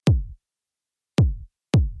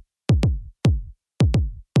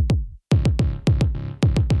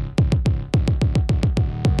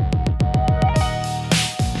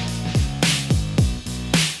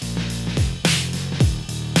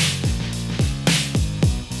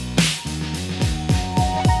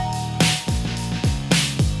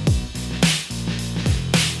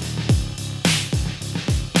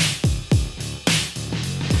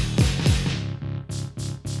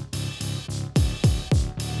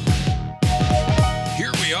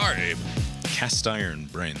Cast Iron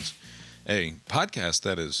Brains, a podcast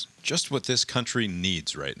that is just what this country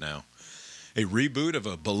needs right now. A reboot of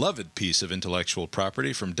a beloved piece of intellectual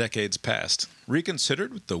property from decades past,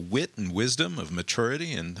 reconsidered with the wit and wisdom of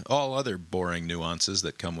maturity and all other boring nuances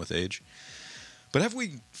that come with age. But have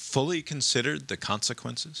we fully considered the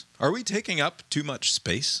consequences? Are we taking up too much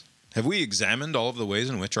space? Have we examined all of the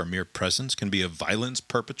ways in which our mere presence can be a violence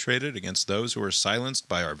perpetrated against those who are silenced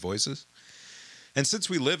by our voices? And since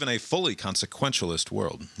we live in a fully consequentialist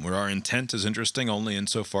world, where our intent is interesting only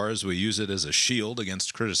insofar as we use it as a shield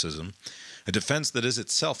against criticism, a defense that is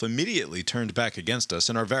itself immediately turned back against us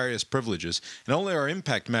and our various privileges, and only our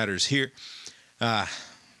impact matters here,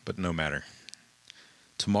 but no matter.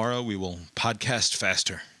 Tomorrow we will podcast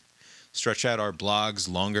faster, stretch out our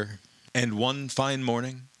blogs longer, and one fine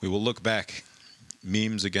morning we will look back,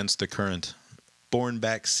 memes against the current, borne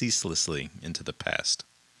back ceaselessly into the past.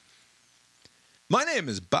 My name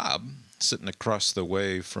is Bob, sitting across the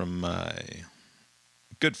way from my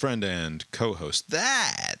good friend and co-host.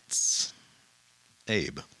 That's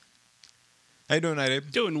Abe. How you doing tonight,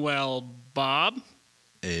 Abe? Doing well, Bob.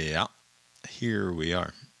 Yeah, here we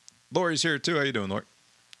are. Lori's here too. How you doing, Lori?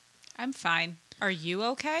 I'm fine. Are you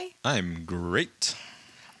okay? I'm great.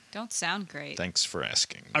 Don't sound great. Thanks for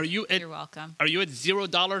asking. You're welcome. Are you at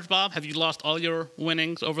 $0, Bob? Have you lost all your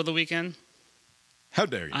winnings over the weekend? How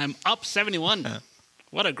dare you? I'm up 71.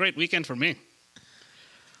 What a great weekend for me.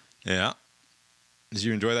 Yeah. Did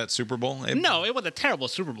you enjoy that Super Bowl, Abe? No, it was a terrible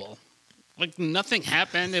Super Bowl. Like, nothing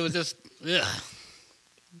happened. It was just, ugh.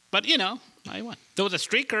 But, you know, I won. There was a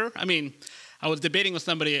streaker. I mean, I was debating with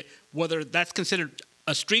somebody whether that's considered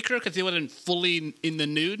a streaker because he wasn't fully in the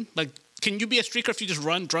nude. Like, can you be a streaker if you just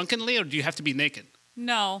run drunkenly, or do you have to be naked?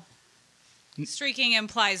 No. Streaking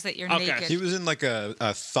implies that you're naked. He was in like a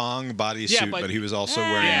thong bodysuit, but he was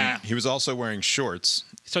also wearing shorts.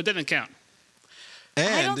 So it didn't count.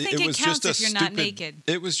 And I don't think it was counts just if you're not naked.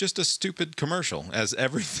 It was just a stupid commercial, as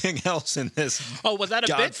everything else in this was that a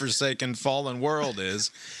godforsaken fallen world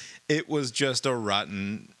is. It was just a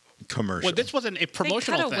rotten commercial. Well, this wasn't a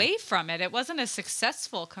promotional They cut thing. away from it. It wasn't a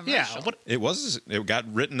successful commercial. Yeah, It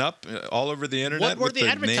got written up all over the internet what were with they the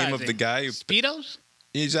advertising? name of the guy. Speedos?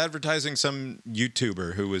 He's advertising some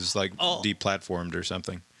YouTuber who was like deplatformed or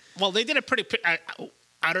something. Well, they did a pretty.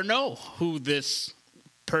 I don't know who this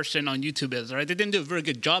person on YouTube is. Right? They didn't do a very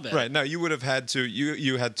good job at it. Right. No, you would have had to.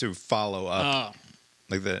 You had to follow up.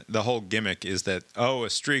 Like the whole gimmick is that a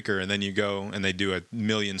streaker, and then you go and they do a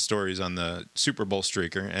million stories on the Super Bowl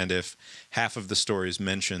streaker, and if half of the stories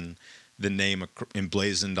mention the name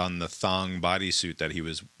emblazoned on the thong bodysuit that he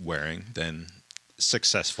was wearing, then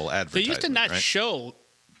successful advertising. They used to not show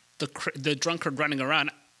the drunkard running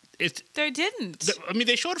around. They didn't.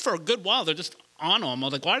 They showed it for a good while. They're just on them. I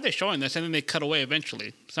was like, why are they showing this? And then they cut away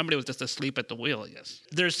eventually. Somebody was just asleep at the wheel, I guess.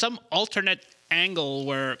 There's some alternate angle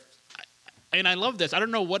where, and I love this. I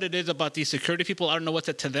don't know what it is about these security people. I don't know what's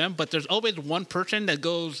it to them, but there's always one person that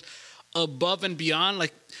goes above and beyond.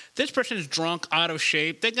 Like, this person is drunk, out of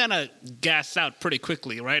shape. They're going to gas out pretty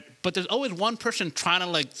quickly, right? But there's always one person trying to,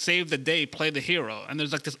 like, save the day, play the hero. And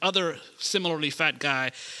there's, like, this other similarly fat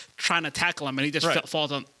guy trying to tackle him, and he just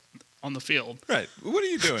falls on the field. Right. What are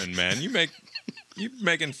you doing, man? You're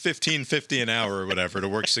making $15.50 an hour or whatever to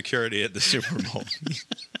work security at the Super Bowl.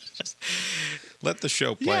 Just let the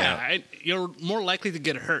show play out. Yeah, you're more likely to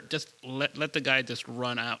get hurt. Just let the guy just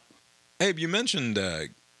run out. Abe, you mentioned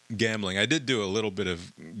gambling. I did do a little bit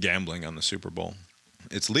of gambling on the Super Bowl.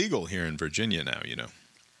 It's legal here in Virginia now, you know.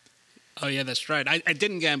 Oh, yeah, that's right. I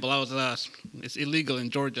didn't gamble. It's illegal in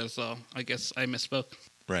Georgia, so I guess I misspoke.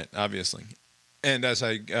 Right, obviously. And as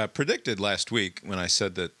I predicted last week when I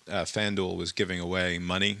said that FanDuel was giving away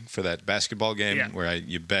money for that basketball game where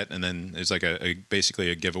you bet and then there's like basically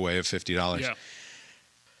a giveaway of $50. Yeah.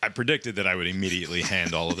 I predicted that I would immediately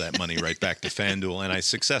hand all of that money right back to FanDuel, and I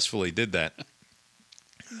successfully did that.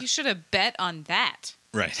 You should have bet on that.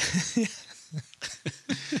 Right.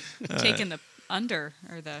 Taking the under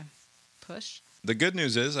or the push. The good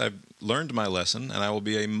news is I've learned my lesson, and I will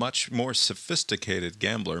be a much more sophisticated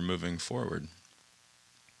gambler moving forward.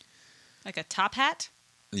 Like a top hat?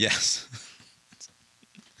 Yes.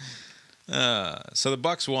 So the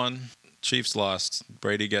Bucs won. Chiefs lost.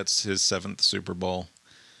 Brady gets his 7th Super Bowl.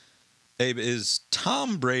 Abe, is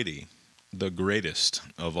Tom Brady the greatest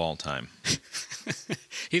of all time?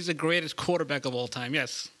 He's the greatest quarterback of all time,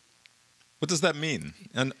 yes. What does that mean?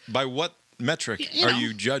 And by what metric are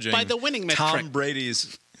you judging by the winning metric. Tom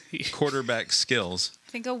Brady's quarterback skills?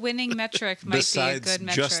 I think a winning metric might be a good metric.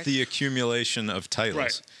 Besides just the accumulation of titles.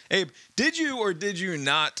 Right. Abe, did you or did you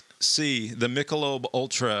not see the Michelob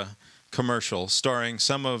Ultra commercial starring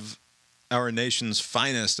some of our nation's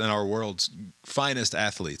finest and our world's finest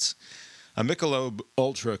athletes. A Michelob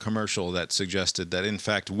Ultra commercial that suggested that, in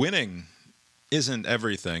fact, winning isn't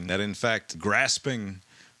everything, that, in fact, grasping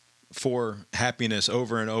for happiness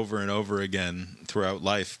over and over and over again throughout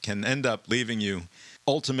life can end up leaving you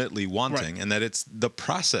ultimately wanting, and that it's the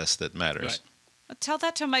process that matters. Right. Well, tell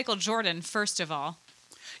that to Michael Jordan, first of all.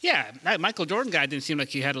 Yeah, that Michael Jordan guy didn't seem like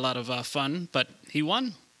he had a lot of fun, but he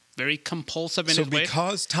won. Very compulsive in his way. So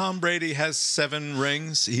because Tom Brady has 7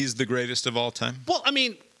 rings, he's the greatest of all time? Well, I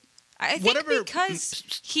mean, I think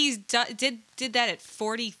because he's did that at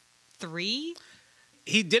 43.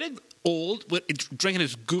 he did it old with drinking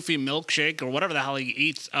his goofy milkshake or whatever the hell he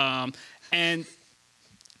eats, and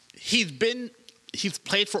he's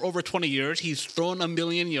played for over 20 years. He's thrown 1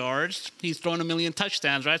 million yards. He's thrown 1 million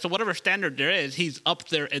touchdowns, right? So whatever standard there is, he's up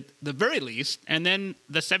there at the very least. And then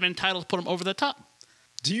the 7 titles put him over the top.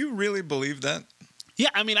 Do you really believe that? Yeah,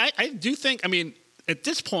 I mean, I do think, I mean, at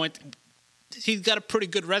this point, he's got a pretty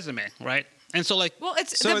good resume, right? And so, like... Well,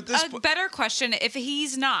 it's So a better question. If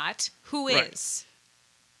he's not, who Right. is?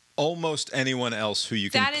 Almost anyone else who you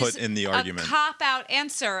can That put is in the argument. a cop-out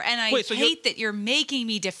answer, and I Wait, so hate that you're making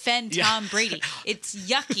me defend Yeah. Tom Brady. It's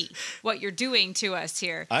yucky what you're doing to us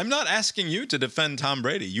here. I'm not asking you to defend Tom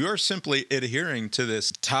Brady. You are simply adhering to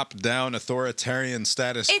this top-down authoritarian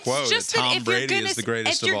status It's quo just that Tom if you're Brady gonna, is the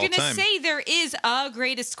greatest if you're of all gonna time. say there is a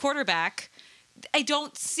greatest quarterback, I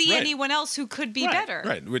don't see Right. anyone else who could be Right. better.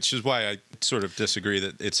 Right, which is why I sort of disagree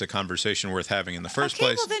that it's a conversation worth having in the first Okay,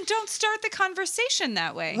 place. well then don't start the conversation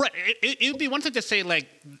that way. Right. It would be one thing to say, like,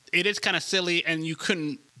 it is kind of silly and you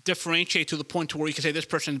couldn't differentiate to the point to where you can say this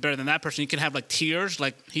person is better than that person. You can have, like, tiers,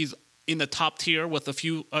 like he's in the top tier with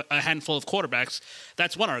a handful of quarterbacks.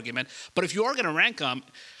 That's one argument. But if you are going to rank them,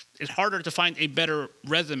 it's harder to find a better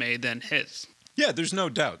resume than his. Yeah, there's no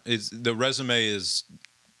doubt. The resume is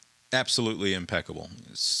absolutely impeccable,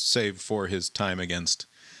 save for his time against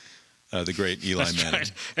the great Eli That's Manning.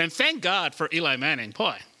 right. And thank God for Eli Manning.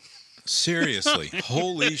 Boy. Seriously,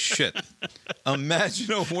 holy shit.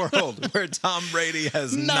 Imagine a world where Tom Brady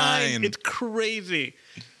has 9. It's crazy.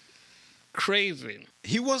 Crazy.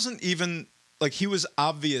 He wasn't even, like, he was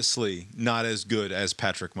obviously not as good as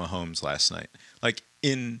Patrick Mahomes last night. Like,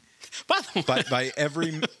 By the way, by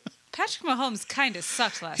every... Patrick Mahomes kind of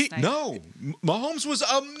sucked last night. No, Mahomes was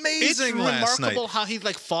amazing it's last remarkable night. how he's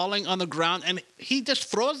like falling on the ground and he just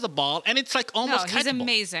throws the ball and it's like almost No, he's catchable.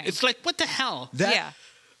 amazing. It's like, what the hell? Yeah.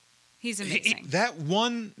 He's amazing. That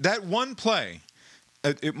one play,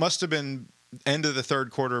 it must have been end of the third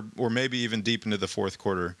quarter or maybe even deep into the fourth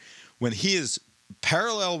quarter, when he is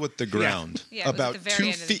parallel with the ground, Yeah, it was at about the very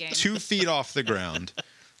end of the 2 feet, game. 2 feet off the ground,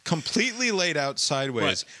 completely laid out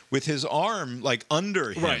sideways Right. with his arm like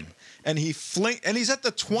under him, Right. and he's at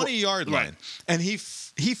the 20-yard line, Right. and he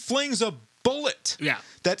flings a bullet. Yeah.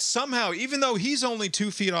 That somehow, even though he's only 2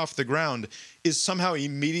 feet off the ground, is somehow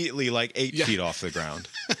immediately like 8 Yeah. feet off the ground,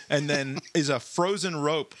 and then is a frozen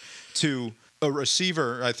rope to a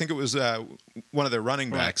receiver. I think it was one of their running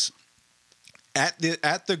backs at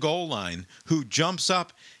the goal line, who jumps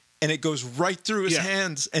up, and it goes right through his Yeah.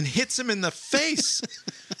 hands and hits him in the face,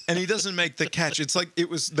 and he doesn't make the catch. It's like it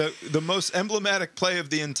was the most emblematic play of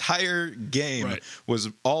the entire game. Right. Was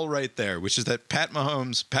all right there, which is that Patrick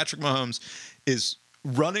Mahomes, is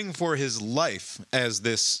running for his life as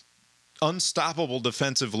this unstoppable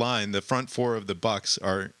defensive line. The front 4 of the Bucs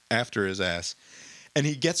are after his ass. And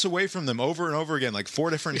he gets away from them over and over again, like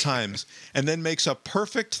 4 different times, and then makes a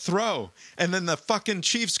perfect throw. And then the fucking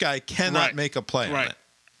Chiefs guy cannot Right. make a play on Right. it.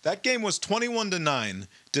 That game was 21-9,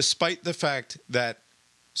 despite the fact that.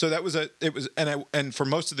 So that was and for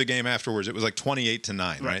most of the game afterwards, it was like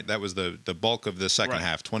 28-9, right? That was the bulk of the second Right.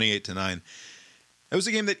 half, 28-9. It was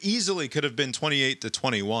a game that easily could have been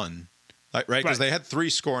 28-21, right? Because Right. they had 3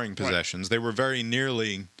 scoring possessions. They were very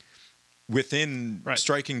nearly within Right.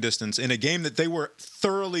 striking distance in a game that they were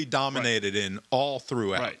thoroughly dominated in all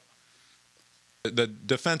throughout. Right. The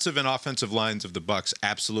defensive and offensive lines of the Bucs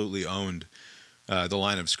absolutely owned the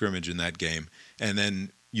line of scrimmage in that game, and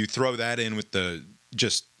then you throw that in with the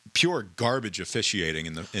just pure garbage officiating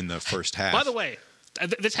in the first half. By the way,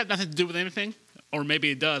 this had nothing to do with anything, or maybe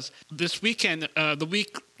it does. This weekend, the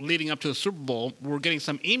week leading up to the Super Bowl, we're getting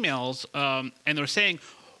some emails, and they're saying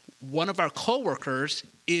one of our coworkers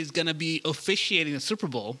is going to be officiating the Super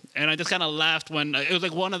Bowl. And I just kind of laughed when it was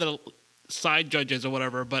like one of the side judges or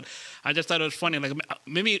whatever, but I just thought it was funny. Like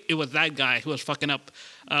maybe it was that guy who was fucking up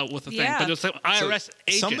with the thing. Yeah. But it was like IRS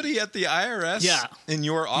agent. Somebody at the IRS Yeah. in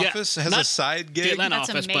your office has a Not side the gig. Atlanta That's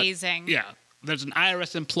office, but amazing. yeah, there's an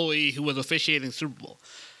IRS employee who was officiating the Super Bowl,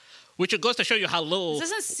 Which it goes to show you how little This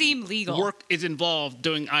doesn't seem legal. work is involved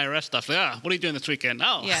doing IRS stuff. Like, what are you doing this weekend?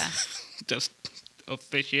 Oh, Yeah. just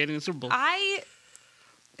officiating the Super Bowl. I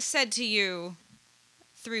said to you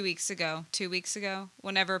 2 weeks ago,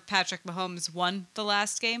 whenever Patrick Mahomes won the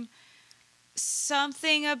last game,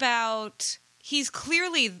 something about he's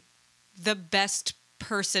clearly the best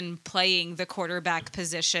person playing the quarterback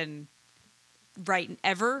position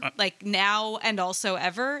ever, like now and also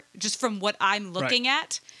ever, just from what I'm looking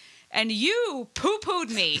at. And you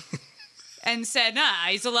poo-pooed me and said, nah,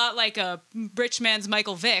 he's a lot like a rich man's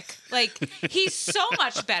Michael Vick. Like, he's so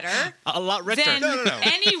much better A lot richer. than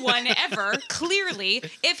anyone ever. Clearly,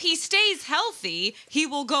 if he stays healthy, he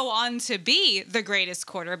will go on to be the greatest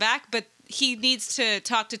quarterback, but he needs to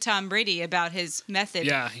talk to Tom Brady about his method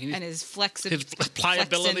and his his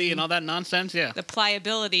pliability and all that nonsense. Yeah. the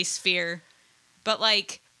pliability sphere. But,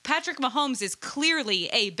 like, Patrick Mahomes is clearly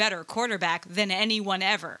a better quarterback than anyone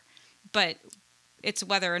ever. But it's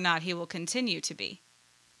whether or not he will continue to be.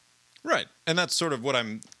 Right. And that's sort of what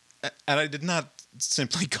and I did not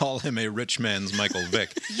simply call him a rich man's Michael Vick.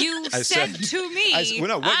 You said to me.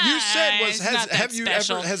 What you said was,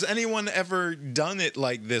 special. has anyone ever done it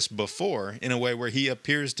like this before in a way where he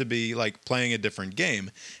appears to be like playing a different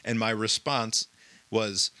game? And my response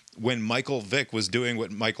was, when Michael Vick was doing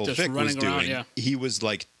what Michael Just Vick was running around, doing, he was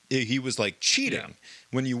like cheating. Yeah.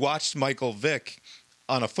 When you watched Michael Vick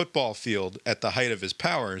on a football field at the height of his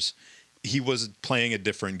powers, he was playing a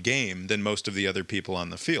different game than most of the other people on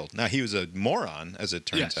the field. Now, he was a moron, as it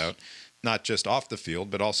turns out, not just off the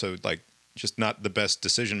field, but also like just not the best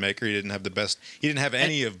decision maker. He didn't have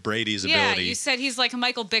any of Brady's ability. Yeah, you said he's like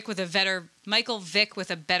Michael Vick with a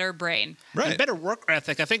better brain. Right. And better work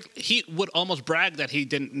ethic. I think he would almost brag that he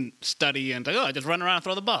didn't study and I just run around and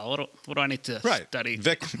throw the ball. What do I need to study?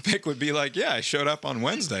 Vic would be like, yeah, I showed up on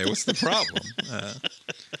Wednesday. What's the problem?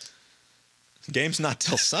 Game's not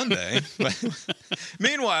till Sunday. But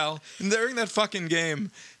meanwhile, during that fucking game,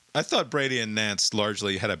 I thought Brady and Nance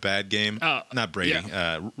largely had a bad game. Not Brady.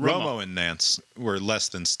 Romo and Nance were less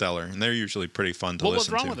than stellar, and they're usually pretty fun to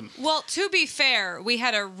listen to. What was wrong with them? Well, to be fair, we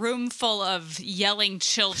had a room full of yelling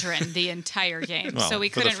children the entire game, so we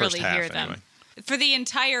couldn't really hear them. Anyway. For the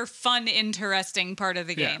entire fun, interesting part of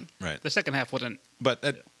the game. Right. The second half wasn't. But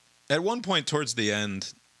at one point towards the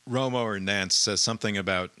end, Romo or Nance says something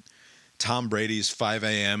about Tom Brady's 5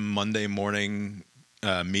 a.m. Monday morning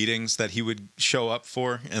meetings that he would show up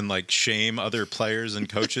for and like shame other players and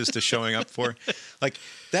coaches to showing up for. Like,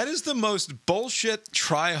 that is the most bullshit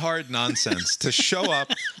try hard nonsense to show up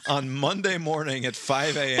on Monday morning at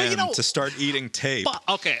 5 a.m. to start eating tape.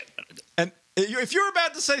 Okay. And if you're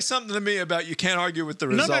about to say something to me about you can't argue with the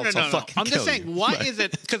results, I'll fucking I'm kill just saying, you. why is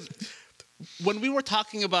it? Because when we were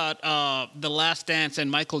talking about The Last Dance and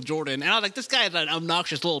Michael Jordan, and I was like, this guy is an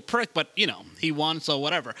obnoxious little prick, but, he won, so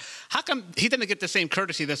whatever. How come he didn't get the same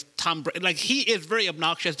courtesy as Tom Brady? Like, he is very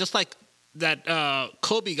obnoxious, just like that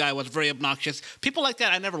Kobe guy was very obnoxious. People like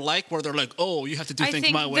that I never like, where they're like, oh, you have to do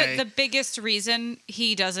things my way. I think the biggest reason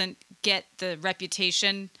he doesn't get the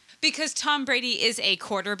reputation, because Tom Brady is a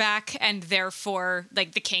quarterback and therefore,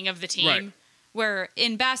 like, the king of the team. Right. Where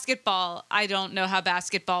in basketball, I don't know how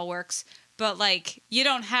basketball works, but, like, you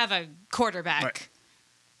don't have a quarterback. Right.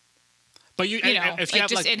 But if you have,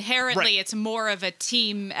 just inherently, it's more of a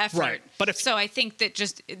team effort. Right. But so I think that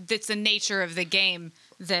just it's the nature of the game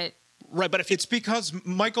that. Right, but it's because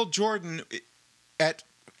Michael Jordan at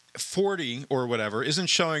 40 or whatever isn't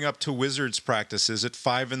showing up to Wizards practices at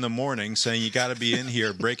 5 a.m. saying you got to be in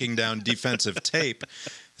here breaking down defensive tape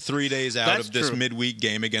 3 days out of this midweek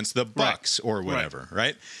game against the Bucks or whatever,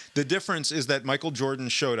 right? The difference is that Michael Jordan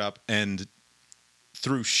showed up and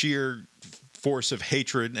through sheer force of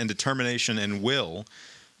hatred and determination and will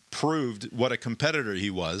proved what a competitor he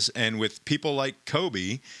was. And with people like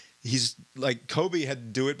Kobe, he's like, Kobe had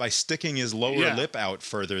to do it by sticking his lower lip out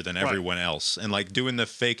further than everyone else and like doing the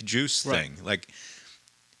fake juice thing. Like,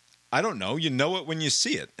 I don't know. You know it when you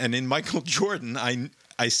see it. And in Michael Jordan,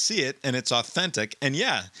 I see it and it's authentic. And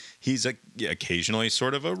he's occasionally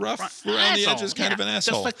sort of a rough around the edges kind of an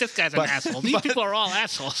asshole. Just like this guy's an asshole. These people are all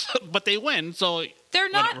assholes, but they win. So they're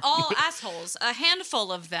not all assholes. A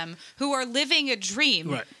handful of them who are living a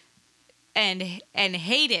dream and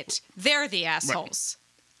hate it. They're the assholes.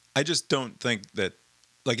 I just don't think that,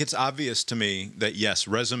 like, it's obvious to me that, yes,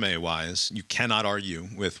 resume-wise, you cannot argue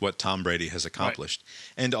with what Tom Brady has accomplished.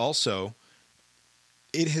 Right. And also,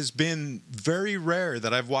 it has been very rare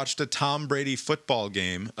that I've watched a Tom Brady football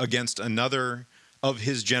game against another of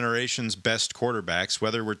his generation's best quarterbacks,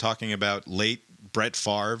 whether we're talking about late Brett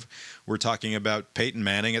Favre, we're talking about Peyton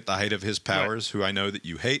Manning at the height of his powers, who I know that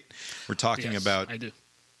you hate. We're talking about I do.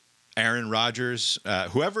 Aaron Rodgers,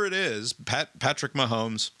 whoever it is, Patrick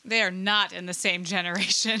Mahomes. They are not in the same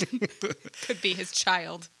generation. Could be his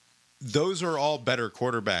child. Those are all better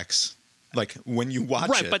quarterbacks. Like when you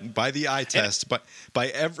watch it by the eye test, but by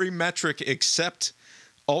every metric except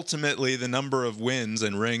ultimately the number of wins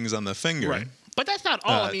and rings on the finger. Right. But that's not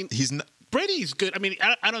all. I mean, Brady's good. I mean,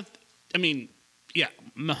 I don't. I mean, yeah,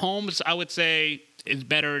 Mahomes, I would say, is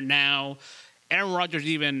better now. Aaron Rodgers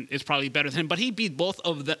even is probably better than him, but he beat both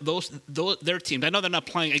of those their teams. I know they're not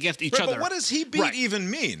playing against each other. But what does he beat even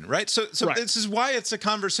mean, right? So this is why it's a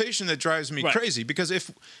conversation that drives me crazy, because if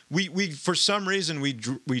we for some reason we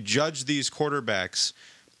judge these quarterbacks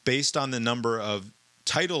based on the number of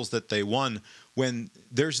titles that they won, when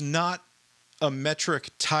there's not a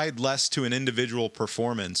metric tied less to an individual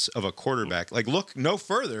performance of a quarterback. Like, look no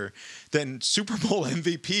further than Super Bowl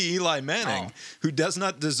MVP Eli Manning, who does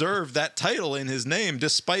not deserve that title in his name,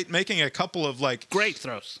 despite making a couple of great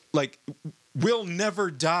throws. Will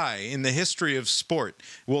never die in the history of sport.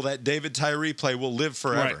 Will that David Tyree play will live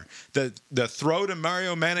forever. Right. The throw to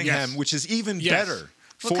Mario Manningham, which is even better.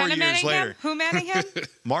 What 4 years later. Who Manningham?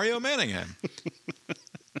 Mario Manningham.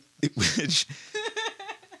 Which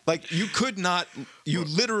you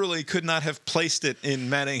literally could not have placed it in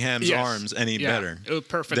Manningham's arms any better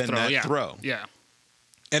perfect than that throw. Yeah.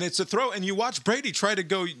 And it's a throw, and you watch Brady try to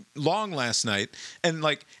go long last night, and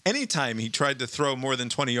anytime he tried to throw more than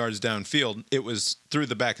 20 yards downfield, it was through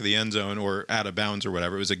the back of the end zone or out of bounds or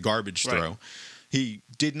whatever. It was a garbage throw. He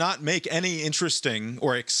did not make any interesting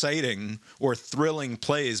or exciting or thrilling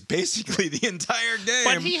plays basically the entire game.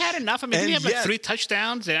 But he had enough. I mean, he had 3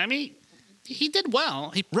 touchdowns. I mean, he did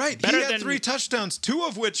well. He had 3 touchdowns, two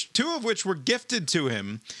of which were gifted to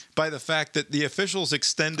him by the fact that the officials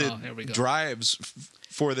extended drives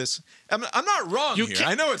for this. I'm not wrong here.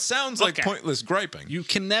 I know it sounds like pointless griping. You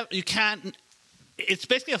can't. It's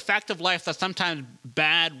basically a fact of life that sometimes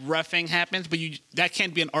bad reffing happens, but that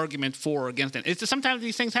can't be an argument for or against it. It's just sometimes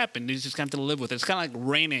these things happen. You just have to live with it. It's kind of like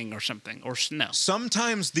raining or something, or snow.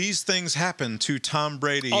 Sometimes these things happen to Tom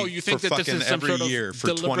Brady you think for that this fucking is some every sort of year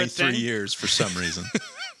for 23 thing? years for some reason.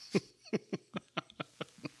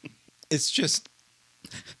 It's just,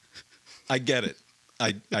 I get it.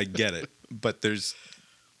 I get it. But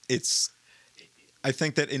I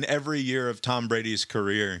think that in every year of Tom Brady's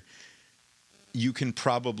career, you can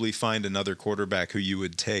probably find another quarterback who you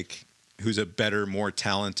would take who's a better, more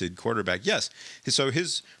talented quarterback. Yes. So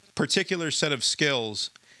his particular set of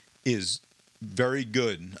skills is very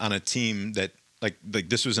good on a team that, like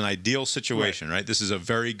this was an ideal situation, right? This is a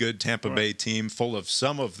very good Tampa Bay team full of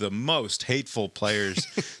some of the most hateful players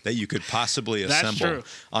that you could possibly assemble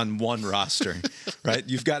on one roster, right?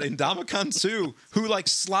 You've got Ndamukong Suh, who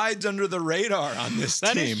slides under the radar on this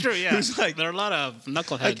team. That is true, yeah. There are a lot of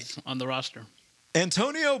knuckleheads on the roster.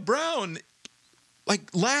 Antonio Brown,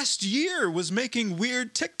 last year, was making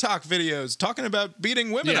weird TikTok videos talking about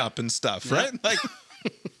beating women up and stuff, right?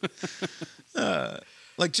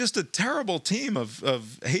 Just a terrible team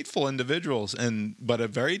of hateful individuals, but a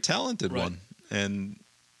very talented one. And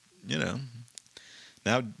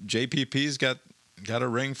now JPP's got a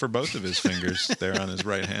ring for both of his fingers there on his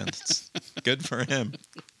right hand. It's good for him.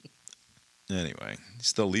 Anyway,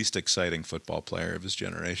 he's the least exciting football player of his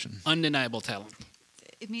generation. Undeniable talent.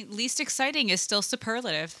 I mean, least exciting is still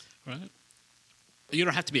superlative. Right. You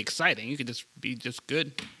don't have to be exciting. You can just be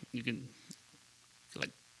good. You can,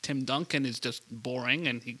 Tim Duncan is just boring,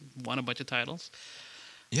 and he won a bunch of titles.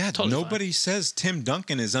 Yeah, totally nobody fine. Says Tim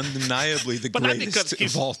Duncan is undeniably the greatest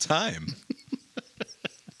of all time.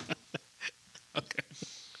 Okay.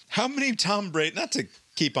 How many Tom Brady, not to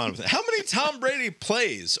keep on with it, how many Tom Brady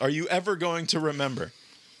plays are you ever going to remember?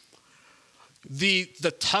 The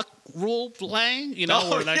tuck rule playing,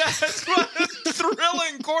 yes, what a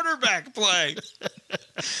thrilling quarterback play.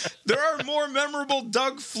 There are more memorable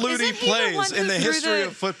Doug Flutie plays in the history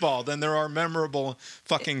of football than there are memorable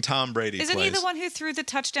fucking Tom Brady plays. Isn't he the one who threw the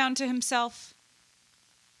touchdown to himself?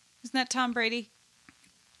 Isn't that Tom Brady?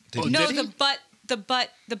 The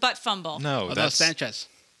butt fumble. No, that's Sanchez.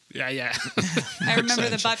 Yeah. I remember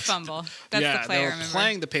the butt fumble. That's the play I remember.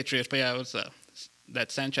 Playing the Patriots, but it was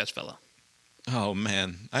that Sanchez fella. Oh,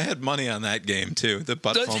 man. I had money on that game, too. The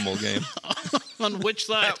butt fumble game. On which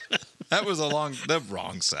side? That was the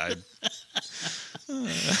wrong side.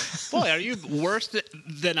 Boy, are you worse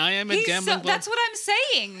than I am at gambling? That's what I'm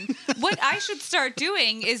saying. What I should start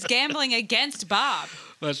doing is gambling against Bob.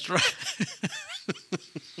 That's right.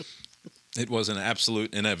 It was an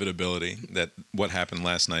absolute inevitability that what happened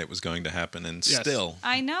last night was going to happen. And still,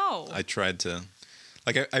 I know. I tried to...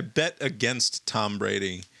 I bet against Tom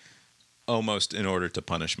Brady almost in order to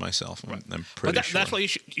punish myself. I'm pretty But sure. that's why you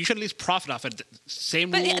should at least profit off it.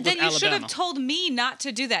 Same rule But with then you should Alabama. have told me not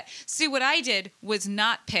to do that. See, what I did was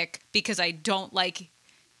not pick because I don't like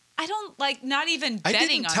not even I betting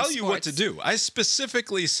didn't on tell you what to sports. do. I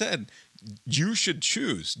specifically said you should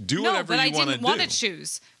choose. Do No, whatever but you I want to didn't do. want to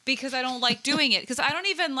choose because I don't like doing it. Because I don't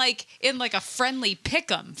even like in like a friendly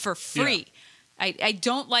pick'em for free. I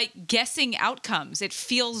don't like guessing outcomes. It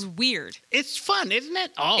feels weird. It's fun, isn't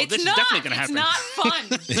it? Oh, It's this not. is definitely going to happen. It's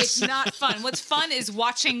not fun. It's not fun. What's fun is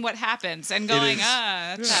watching what happens and going, is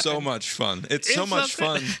that's so happened. much fun. It's so It's much so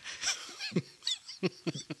fun.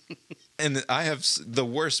 And I have the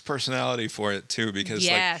worst personality for it too, because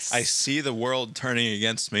Yes. like I see the world turning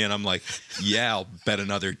against me, and I'm like, yeah, I'll bet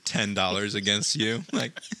another $10 against you.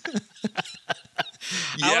 Like,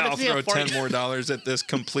 yeah, wanna I'll see a throw 40 $10 more at this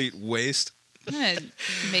complete waste. I'm gonna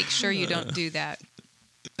make sure you don't do that.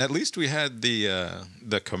 At least we had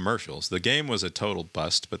the commercials. The game was a total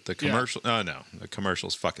bust, but the commercial. Oh no, the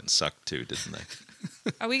commercials fucking sucked too, didn't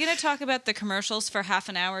they? Are we going to talk about the commercials for half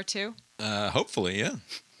an hour too? Hopefully, yeah.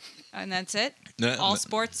 And that's it? No, All no,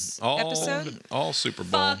 sports all, episode? all Super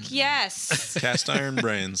Bowl. Fuck yes. Cast Iron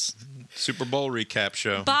Brains Super Bowl recap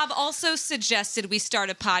show. Bob also suggested we start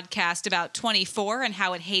a podcast about 24 and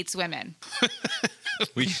how it hates women.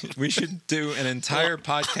 We should do an entire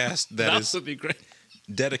podcast that That is would be great.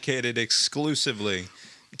 dedicated exclusively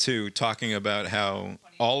to talking about how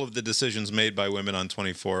all of the decisions made by women on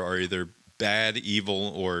 24 are either bad,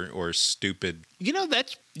 evil, or stupid. You know,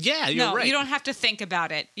 you're No, right. you don't have to think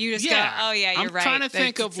about it. You just Yeah. go, oh yeah, you're I'm right. trying to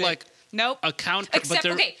think That's of, it. like, Nope. a counter, but Except,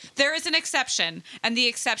 there- okay, there is an exception, and the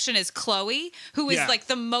exception is Chloe, who is Yeah. like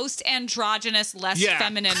the most androgynous, less Yeah.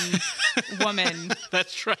 feminine woman.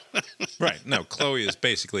 That's right. Right. No, Chloe is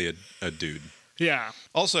basically a dude. Yeah.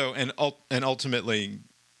 Also, and ultimately,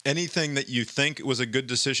 anything that you think was a good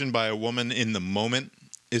decision by a woman in the moment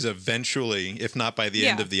is eventually, if not by the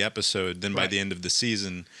end Yeah. of the episode, then by Right. the end of the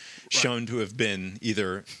season, shown to have been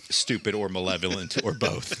either stupid or malevolent or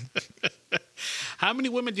both. How many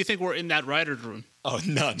women do you think were in that writer's room? Oh,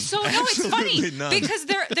 none. So no, it's funny Absolutely none. because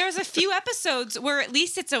there's a few episodes where at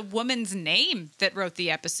least it's a woman's name that wrote the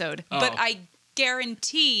episode, but Oh. I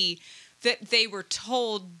guarantee that they were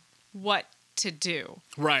told what to do.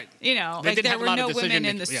 Right. You know, They like didn't there have a were lot of no women decision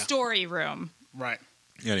in the making- yeah. story room. Right.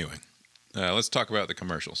 Anyway, let's talk about the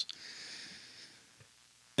commercials.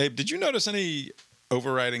 Abe, did you notice any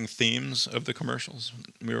overriding themes of the commercials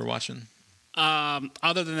we were watching?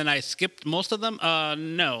 Other than I skipped most of them,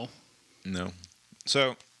 no. No.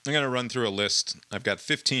 So I'm going to run through a list. I've got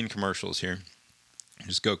 15 commercials here.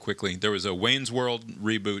 Just go quickly. There was a Wayne's World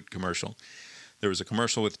reboot commercial. There was a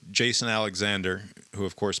commercial with Jason Alexander, who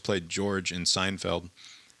of course played George in Seinfeld.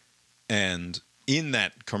 And in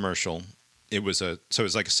that commercial, it was like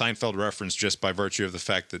a Seinfeld reference just by virtue of the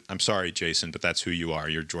fact that, I'm sorry, Jason, but that's who you are.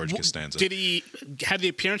 You're George Costanza. Did he have the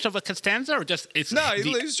appearance of a Costanza, or just it's No, the-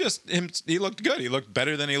 he was just him. He looked good. He looked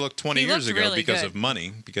better than he looked 20 He years looked ago really because good. of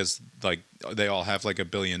money. Because like they all have like $1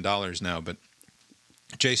 billion now. But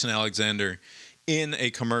Jason Alexander in a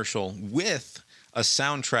commercial with a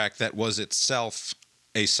soundtrack that was itself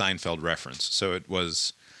a Seinfeld reference. So it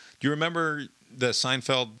was. Do you remember the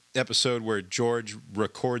Seinfeld episode where George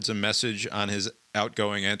records a message on his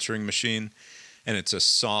outgoing answering machine, and it's a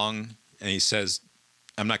song, and he says,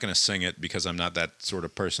 I'm not going to sing it because I'm not that sort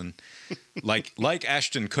of person. like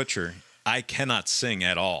Ashton Kutcher, I cannot sing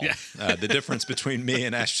at all. Yeah. The difference between me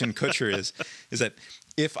and Ashton Kutcher is that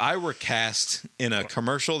if I were cast in a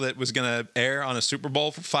commercial that was going to air on a Super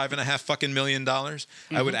Bowl for $5.5 million,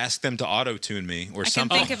 I would ask them to auto-tune me or I can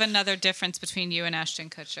something. think of another difference between you and Ashton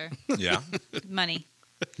Kutcher. Yeah. Money.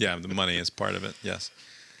 Yeah, the money is part of it, yes.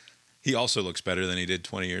 He also looks better than he did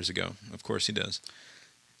 20 years ago. Of course he does.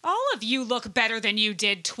 All of you look better than you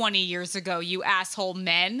did 20 years ago, you asshole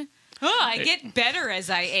men. Oh, I get better as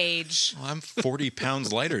I age. Well, I'm 40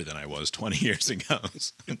 pounds lighter than I was 20 years ago.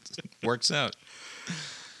 It works out.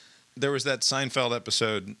 There was that Seinfeld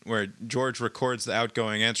episode where George records the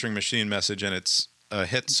outgoing answering machine message, and it's a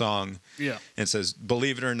hit song. Yeah. And it says,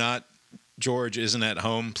 believe it or not, George isn't at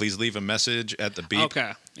home. Please leave a message at the beep.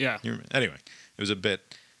 Okay. Yeah. Anyway, it was a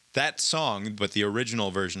bit. That song, but the original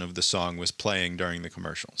version of the song was playing during the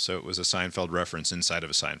commercial. So it was a Seinfeld reference inside of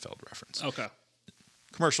a Seinfeld reference. Okay.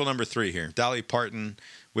 Commercial number 3 here. Dolly Parton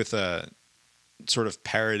with a sort of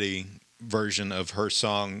parody version of her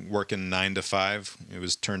song Workin' 9 to 5. It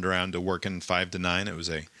was turned around to Workin' 5 to 9. It was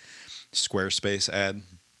a Squarespace ad.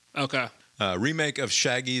 Okay. Remake of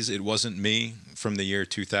Shaggy's It Wasn't Me from the year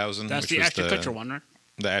 2000. That's which the was Ashton Kutcher one, right?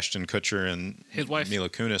 The Ashton Kutcher and His wife. Mila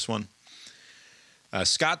Kunis one.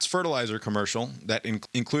 Scott's fertilizer commercial that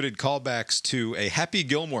included callbacks to a Happy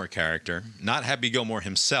Gilmore character, not Happy Gilmore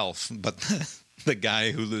himself, but the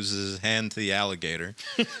guy who loses his hand to the alligator.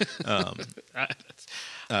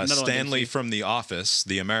 Stanley from The Office,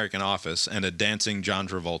 The American Office, and a dancing John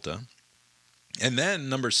Travolta. And then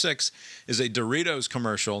number 6 is a Doritos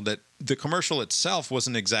commercial that the commercial itself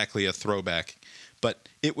wasn't exactly a throwback, but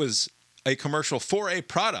it was a commercial for a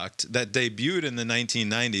product that debuted in the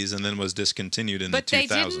 1990s and then was discontinued in the 2000s.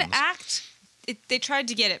 But they didn't act. They tried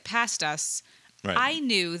to get it past us. Right. I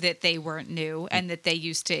knew that they weren't new and that they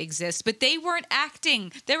used to exist, but they weren't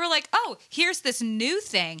acting. They were like, oh, here's this new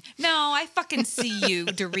thing. No, I fucking see you,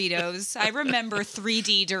 Doritos. I remember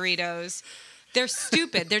 3D Doritos. They're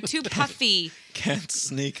stupid. They're too puffy. Can't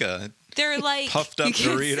sneak a They're like puffed up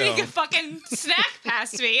Dorito. Sneak a fucking snack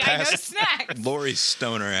past me. I know snacks. Lori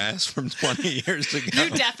Stoner ass from 20 years ago. You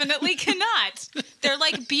definitely cannot. They're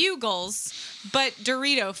like Bugles, but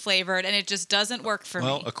Dorito flavored, and it just doesn't work for me.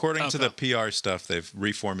 Well, according to the PR stuff, they've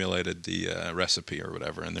reformulated the recipe or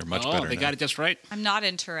whatever, and they're much better now. Oh, they got it just right. I'm not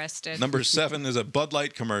interested. Number 7 is a Bud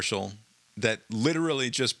Light commercial that literally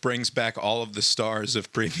just brings back all of the stars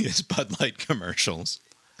of previous Bud Light commercials.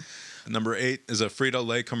 Number 8 is a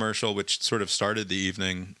Frito-Lay commercial, which sort of started the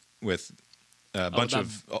evening with a bunch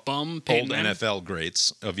of old NFL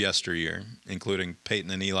greats of yesteryear, including Peyton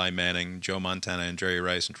and Eli Manning, Joe Montana and Jerry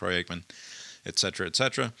Rice and Troy Aikman, et cetera, et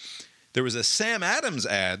cetera. There was a Sam Adams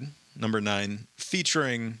ad, number 9,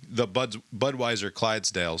 featuring the Budweiser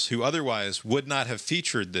Clydesdales, who otherwise would not have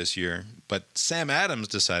featured this year, but Sam Adams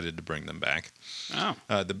decided to bring them back. Oh.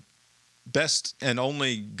 The best and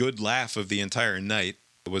only good laugh of the entire night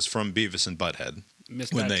was from Beavis and Butthead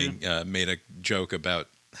when they made a joke about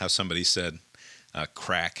how somebody said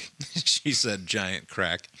crack. She said giant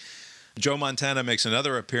crack. Joe Montana makes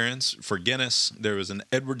another appearance for Guinness. There was an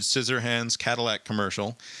Edward Scissorhands Cadillac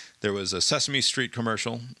commercial. There was a Sesame Street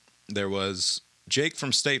commercial. There was Jake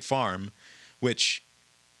from State Farm, which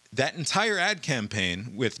that entire ad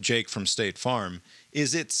campaign with Jake from State Farm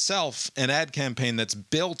is itself an ad campaign that's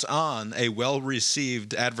built on a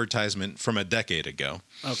well-received advertisement from a decade ago.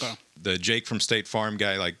 Okay. The Jake from State Farm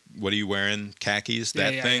guy, like, what are you wearing? Khakis?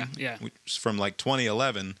 That thing? Yeah. Which from like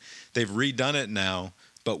 2011. They've redone it now,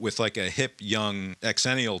 but with like a hip, young,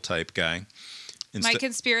 exennial type guy. My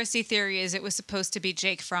conspiracy theory is it was supposed to be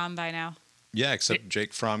Jake Fromm by now. Yeah, except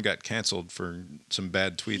Jake Fromm got canceled for some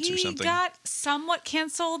bad tweets or something. He got somewhat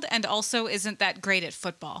canceled and also isn't that great at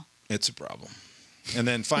football. It's a problem. And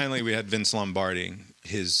then finally we had Vince Lombardi,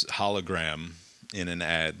 his hologram in an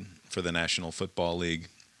ad for the National Football League.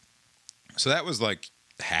 So that was like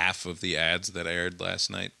half of the ads that aired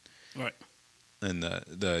last night. Right. And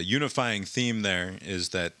the unifying theme there is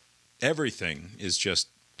that everything is just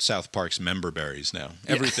South Park's member berries now.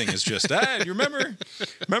 Everything is just, you remember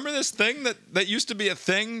this thing that used to be a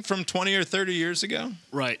thing from 20 or 30 years ago?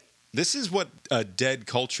 Right. This is what a dead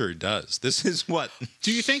culture does. This is what...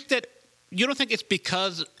 Do you think that... You don't think it's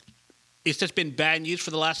because it's just been bad news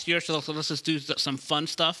for the last year, so let's just do some fun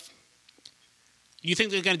stuff? You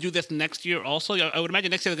think they're going to do this next year also? I would imagine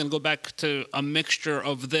next year they're going to go back to a mixture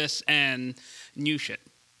of this and new shit.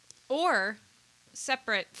 Or,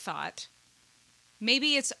 separate thought,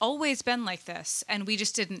 maybe it's always been like this, and we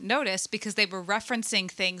just didn't notice because they were referencing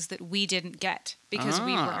things that we didn't get because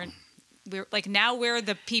we weren't. We're like, now we're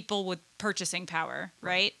the people with purchasing power,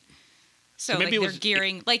 right? So like they're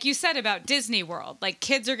gearing, like you said about Disney World, like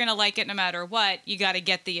kids are going to like it no matter what. You got to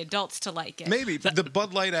get the adults to like it. Maybe the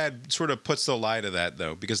Bud Light ad sort of puts the lie to that,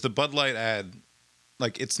 though, because the Bud Light ad,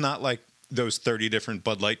 like, it's not like those 30 different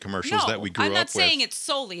Bud Light commercials that we grew up with. I'm not saying it's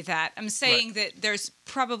solely that. I'm saying that there's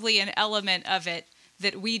probably an element of it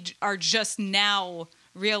that we are just now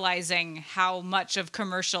realizing how much of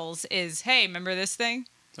commercials is, hey, remember this thing?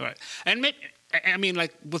 All right. And maybe... I mean,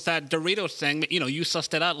 like, with that Doritos thing, you know, you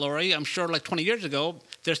sussed it out, Lori. I'm sure, like, 20 years ago,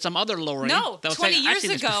 there's some other Lori. No, that was 20 saying, years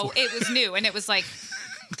ago, it was new. And it was like,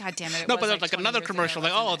 God damn it. No, but there was, like, another commercial.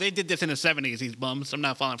 Like, oh, they did this in the 70s, these bums. I'm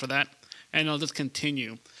not falling for that. And it'll just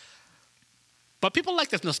continue. But people like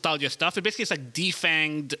this nostalgia stuff. It basically is like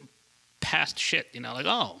defanged past shit, you know? Like,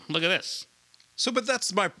 oh, look at this. So, but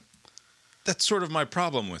that's sort of my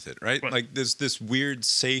problem with it, right? Like, there's this weird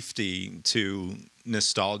safety to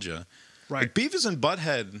nostalgia. Right. Like Beavis and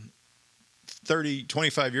Butthead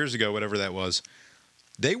 25 years ago, whatever that was,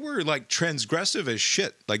 they were like transgressive as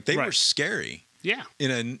shit. Like they were scary. Yeah. In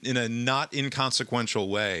a not inconsequential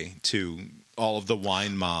way to all of the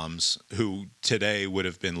wine moms who today would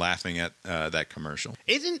have been laughing at that commercial.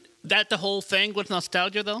 Isn't that the whole thing with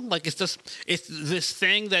nostalgia though? Like it's this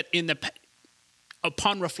thing that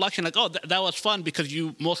upon reflection, like, oh, that was fun because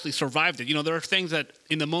you mostly survived it. You know, there are things that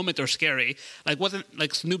in the moment are scary. Like, wasn't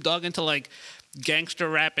like Snoop Dogg into like gangster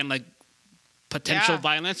rap and like potential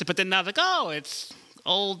violence? But then now it's like, oh, it's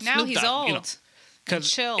old Now Snoop he's Dogg, old. you know,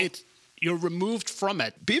 because chill. you're removed from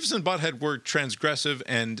it. Beavis and Butthead were transgressive,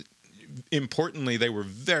 and importantly, they were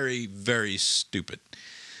very, very stupid.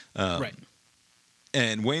 Right.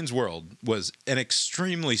 And Wayne's World was an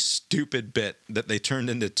extremely stupid bit that they turned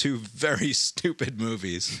into two very stupid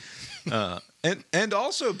movies. And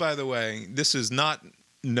also, by the way, this is not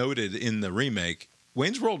noted in the remake.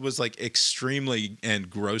 Wayne's World was like extremely and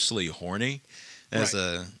grossly horny as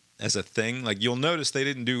a thing. Like, you'll notice they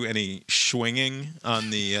didn't do any swinging on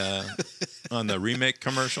the remake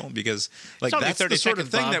commercial, because like that's the sort of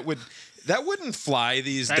thing that wouldn't fly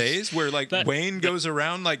these days, where like Wayne goes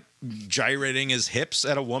around like gyrating his hips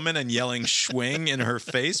at a woman and yelling "swing" in her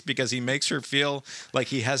face because he makes her feel like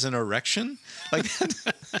he has an erection. Like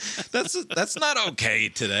that's not okay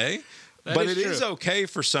today. But it is okay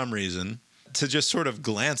for some reason to just sort of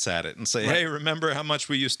glance at it and say, "Hey, remember how much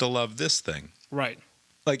we used to love this thing?" Right.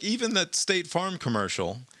 Like even that State Farm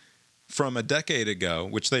commercial from a decade ago,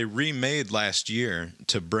 which they remade last year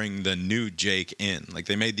to bring the new Jake in. Like,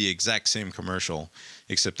 they made the exact same commercial,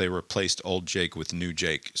 except they replaced old Jake with new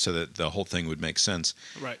Jake so that the whole thing would make sense.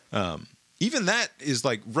 Right. Even that is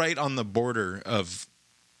like right on the border of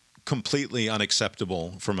completely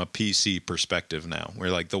unacceptable from a PC perspective now,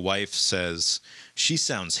 where like the wife says she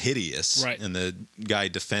sounds hideous, right, and the guy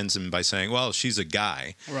defends him by saying, well, she's a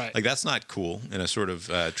guy. Right. Like, that's not cool in a sort of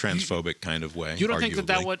transphobic kind of way. You don't arguably. think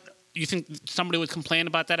that would... You think somebody would complain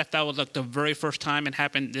about that if that was like the very first time it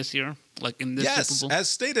happened this year, like in this Super Bowl? As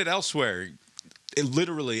stated elsewhere,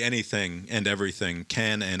 literally anything and everything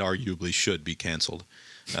can and arguably should be canceled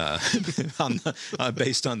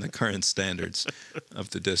based on the current standards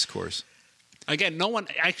of the discourse. Again, no one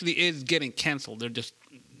actually is getting canceled. They're just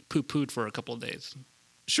poo-pooed for a couple of days.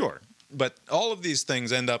 Sure. But all of these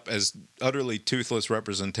things end up as utterly toothless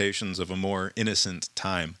representations of a more innocent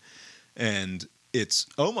time. And it's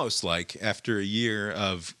almost like after a year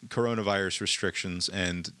of coronavirus restrictions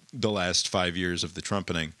and the last 5 years of the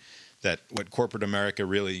Trumpening, that what corporate America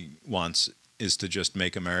really wants is to just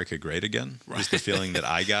make America great again, is the feeling that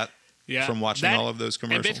I got from watching all of those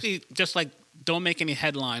commercials. And basically just like, don't make any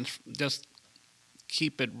headlines. Just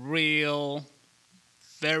keep it real,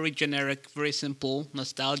 very generic, very simple.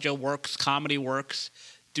 Nostalgia works, comedy works.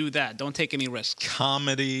 Do that. Don't take any risks.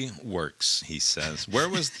 Comedy works, he says. Where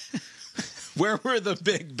were the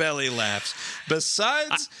big belly laughs?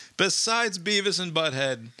 Besides Beavis and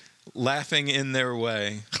Butthead laughing in their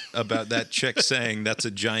way about that chick saying that's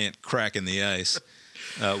a giant crack in the ice,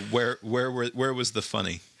 where was the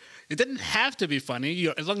funny? It didn't have to be funny.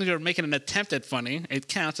 As long as you're making an attempt at funny, it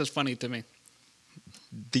counts as funny to me.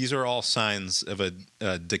 These are all signs of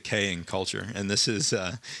a decaying culture. And this is,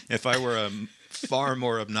 if I were a far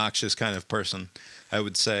more obnoxious kind of person, I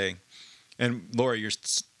would say, and Laura, you're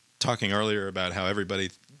talking earlier about how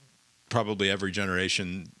probably every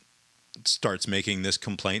generation starts making this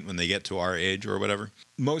complaint when they get to our age or whatever.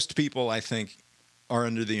 Most people, I think, are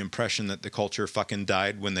under the impression that the culture fucking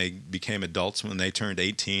died when they became adults, when they turned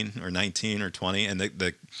 18 or 19 or 20. And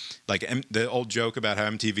the old joke about how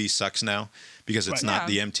MTV sucks now because it's not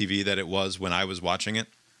the MTV that it was when I was watching it.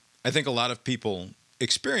 I think a lot of people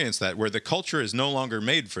experience that, where the culture is no longer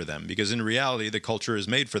made for them, because in reality the culture is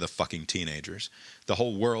made for the fucking teenagers. The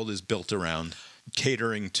whole world is built around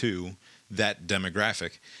catering to that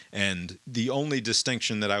demographic. And the only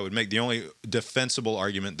distinction that I would make, the only defensible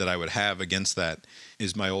argument that I would have against that,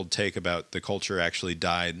 is my old take about the culture actually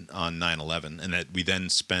died on 9/11, and that we then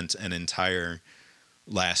spent an entire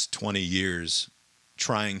last 20 years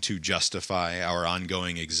trying to justify our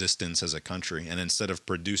ongoing existence as a country. And instead of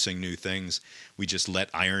producing new things, we just let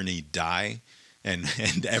irony die, and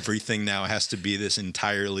everything now has to be this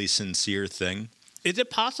entirely sincere thing. Is it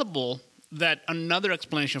possible that another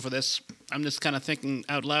explanation for this, I'm just kind of thinking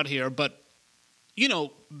out loud here, but, you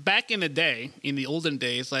know, back in the day, in the olden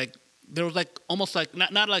days, like, there was like almost like,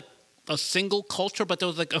 not like a single culture, but there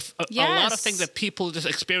was like a lot of things that people just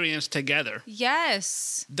experienced together.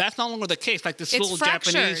 Yes. That's no longer the case. Like this little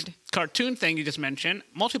Japanese cartoon thing you just mentioned,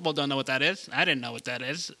 most people don't know what that is. I didn't know what that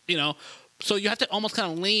is, you know. So you have to almost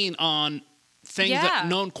kind of lean on things that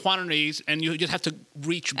known quantities, and you just have to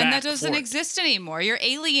reach back. And that doesn't exist anymore. You're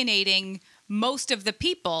alienating most of the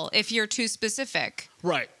people if you're too specific.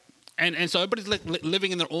 Right. And so everybody's like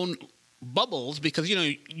living in their own bubbles, because, you know,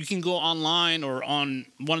 you can go online or on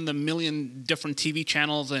one of the million different TV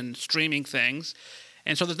channels and streaming things.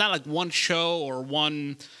 And so there's not like one show or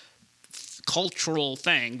one cultural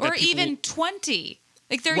thing. That Or even 20.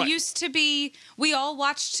 Like there Right. used to be, we all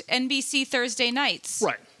watched NBC Thursday nights.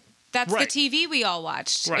 Right. That's Right. the TV we all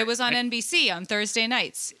watched. Right. It was on NBC on Thursday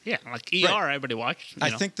nights. Yeah, like ER, everybody watched.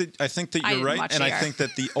 I think that I you're didn't right, watch and I ER. think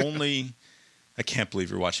that the only I can't believe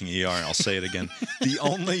you're watching ER, and I'll say it again. The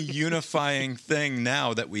only unifying thing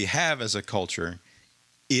now that we have as a culture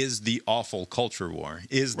is the awful culture war.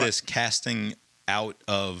 Is this casting out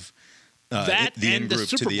of that the and the in-group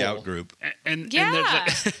to Super the Bowl. out-group? And Yeah,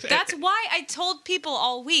 there's that's why I told people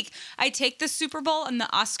all week I take the Super Bowl and the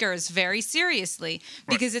Oscars very seriously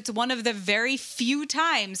because it's one of the very few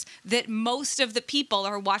times that most of the people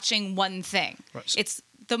are watching one thing. Right. It's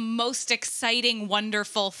the most exciting,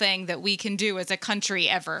 wonderful thing that we can do as a country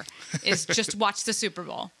ever is just watch the Super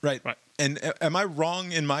Bowl. Right. Right. And am I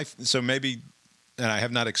wrong in my so maybe, and I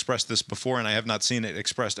have not expressed this before, and I have not seen it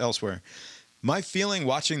expressed elsewhere. My feeling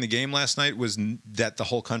watching the game last night was that the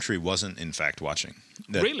whole country wasn't, in fact, watching.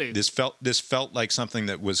 That Really? This felt like something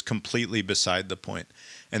that was completely beside the point,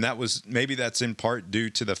 and maybe that's in part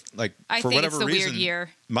due to I for think whatever it's the reason, weird year.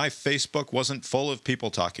 my Facebook wasn't full of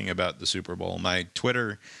people talking about the Super Bowl. My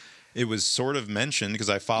Twitter, it was sort of mentioned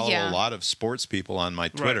because I follow Yeah. a lot of sports people on my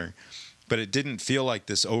Twitter, but it didn't feel like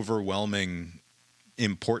this overwhelming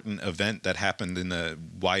important event that happened in the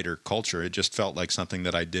wider culture. It just felt like something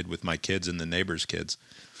that I did with my kids and the neighbors' kids.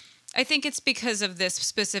 I think it's because of this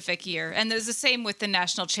specific year. And there's the same with the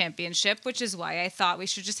national championship, which is why I thought we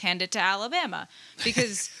should just hand it to Alabama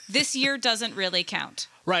because this year doesn't really count.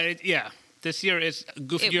 right. Yeah, this year is a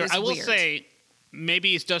goofy It year. was I will weird. say,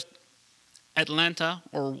 maybe it's just Atlanta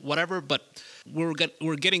or whatever, but we're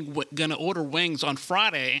gonna order wings on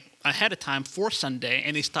Friday ahead of time for Sunday,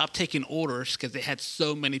 and they stopped taking orders because they had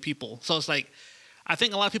so many people. So it's like, I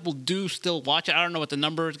think a lot of people do still watch it. I don't know what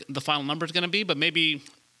the final number is going to be, but maybe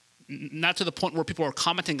not to the point where people are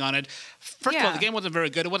commenting on it. First of all, Yeah. the game wasn't very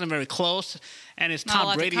good. It wasn't very close, and it's Not a lot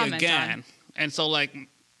Tom to Brady comment again, on. and so like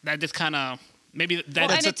that just kind of maybe that. Well,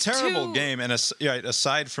 It's and a it's terrible too- game, and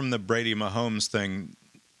aside from the Brady Mahomes thing,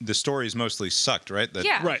 the stories mostly sucked, right? That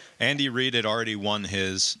Yeah. Right. Andy Reid had already won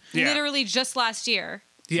his, Yeah. Literally just last year.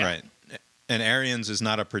 Yeah. right? And Arians is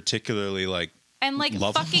not a particularly And like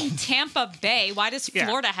lovable. fucking Tampa Bay. Why does Yeah.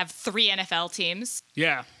 Florida have 3 NFL teams?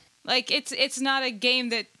 Yeah. Like it's not a game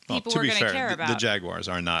that people to are be going to fair, care the about. Jaguars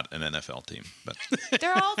are not an NFL team, but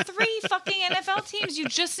They're all 3 fucking NFL teams. You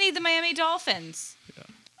just need the Miami Dolphins.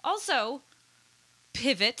 Also,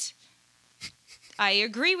 pivot. I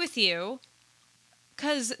agree with you.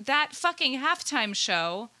 Because that fucking halftime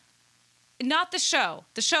show, not the show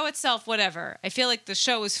itself, whatever. I feel like the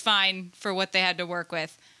show was fine for what they had to work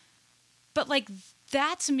with. But like,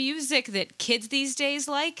 that's music that kids these days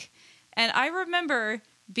like. And I remember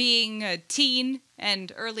being a teen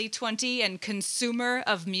and early 20 and consumer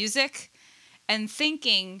of music and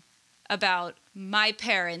thinking about my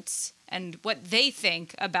parents and what they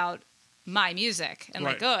think about my music. And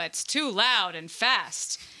like, Right. oh, it's too loud and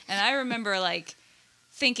fast. And I remember like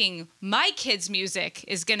thinking my kids' music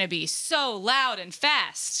is going to be so loud and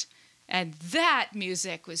fast. And that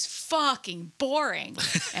music was fucking boring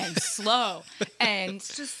and slow. And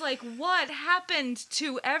it's just like, what happened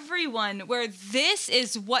to everyone where this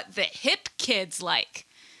is what the hip kids like?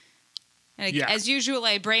 And Yeah. as usual,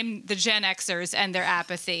 I blame the Gen Xers and their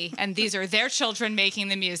apathy. And these are their children making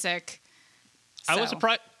the music. I was So.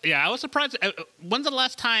 surprised. Yeah, I was surprised. When's the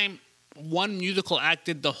last time one musical act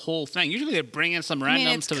did the whole thing? Usually they bring in some I random.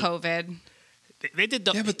 mean, it's COVID. They did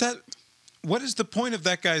the. yeah, but what is the point of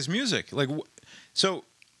that guy's music? Like, so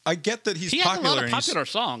I get that he's he has popular. a lot of and he's- popular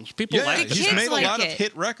songs. People Yeah, like The he's it. kids made a like lot of it.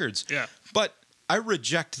 hit records. Yeah. But I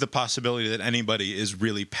reject the possibility that anybody is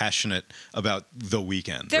really passionate about The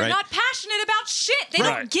Weeknd. They're right? not passionate about shit. They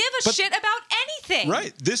Right. don't give a But- shit about anything.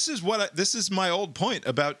 Right. This is my old point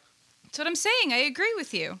about That's what I'm saying. I agree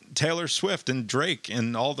with you. Taylor Swift and Drake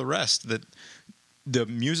and all the rest, that the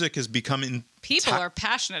music has become People are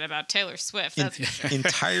passionate about Taylor Swift. That's for sure.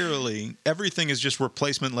 entirely everything is just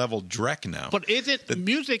replacement level Drek now. But is it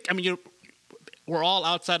music? I mean, we're all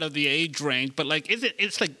outside of the age range, but like, is it?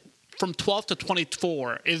 It's like from 12 to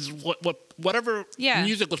 24 is whatever Yeah.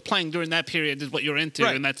 music was playing during that period is what you're into,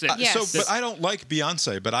 and that's it. Yes. So, but I don't like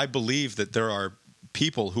Beyonce, but I believe that there are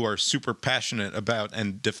people who are super passionate about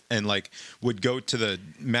and like would go to the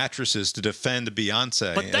mattresses to defend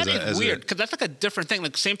Beyonce. But that as is a- weird because that's like a different thing.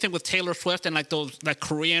 Like same thing with Taylor Swift and like that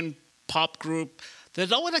Korean pop group.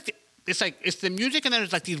 There's always like it's the music, and then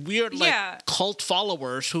there's like these weird cult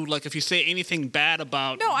followers who like if you say anything bad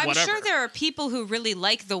about No, I'm whatever. sure there are people who really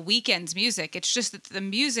like the Weeknd's music. It's just that the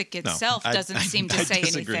music itself doesn't seem to say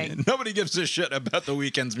disagree. anything. Nobody gives a shit about the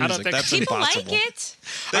Weeknd's I don't music. think That's so. People impossible. like it.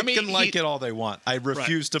 They can like it all they want. I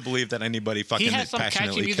refuse to believe that anybody fucking He has some catchy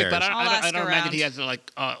passionately music, cares. but I'll I ask don't imagine around. he has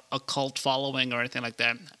like a cult following or anything like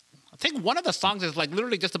that. I think one of the songs is like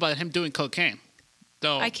literally just about him doing cocaine.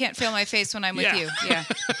 So I can't feel my face when I'm with Yeah. you. Yeah.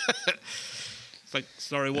 it's like,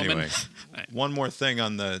 sorry, woman. Anyway, one more thing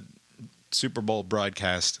on the Super Bowl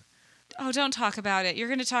broadcast. Oh, don't talk about it. You're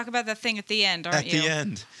going to talk about that thing at the end, aren't At you? the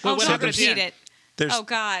end. Oh, what don't happened at the repeat end? it. There's, Oh,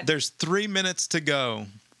 God. There's 3 minutes to go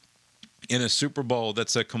in a Super Bowl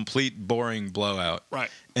that's a complete boring blowout. Right.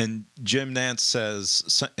 And Jim Nantz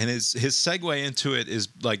says, and his segue into it is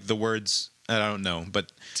like the words, I don't know,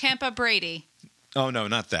 but Tampa Brady. oh no,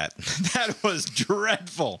 not that. That was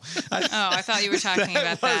dreadful. Oh, I thought you were talking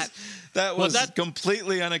about that. That Well, was that-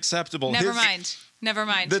 completely unacceptable. Never mind. Never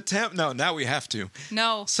mind. No, now we have to.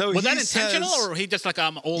 No. So Was he that intentional, says, or he just like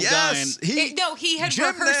I'm old guy? yes, And, No, he had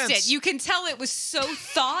Jim rehearsed Nantz- it. You can tell it was so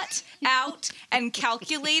thought out and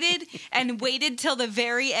calculated and waited till the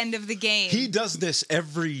very end of the game. He does this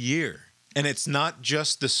every year, and it's not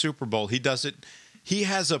just the Super Bowl. He does it. He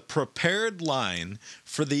has a prepared line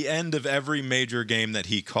for the end of every major game that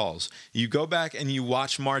he calls. You go back and you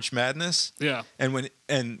watch March Madness, Yeah.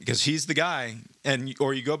 and because he's the guy,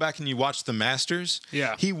 or you go back and you watch the Masters,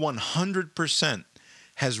 Yeah. he 100%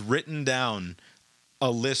 has written down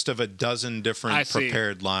a list of a dozen I different see.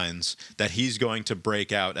 prepared lines that he's going to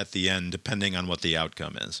break out at the end, depending on what the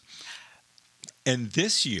outcome is. And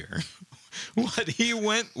this year, what he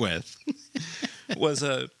went with was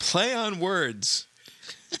a play on words.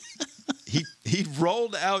 He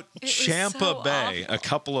rolled out It was Champa so Bay awful. a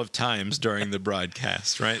couple of times during the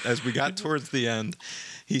broadcast, right? As we got towards the end,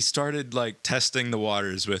 he started like testing the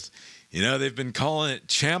waters with, they've been calling it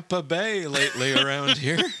Champa Bay lately around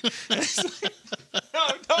here. It's like, no,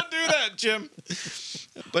 don't do that, Jim.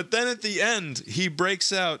 But then at the end, he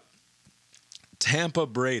breaks out Tampa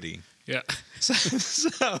Brady. yeah.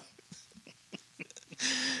 So,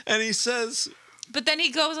 and he says, But then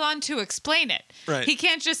he goes on to explain it. Right. He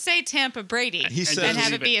can't just say Tampa Brady He and says- have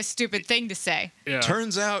it Leave be it. a stupid thing to say. Yeah.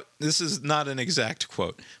 turns out, this is not an exact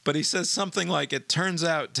quote, but he says something like, it turns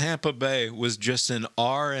out Tampa Bay was just an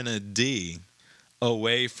R and a D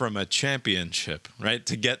away from a championship, right?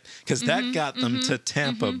 Because that got them to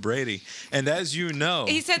Tampa Brady. And as you know,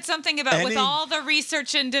 He said something about with Any- all the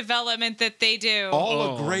research and development that they do. all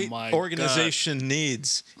Oh a great my organization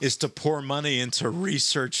needs is to pour money into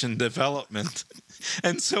research and development.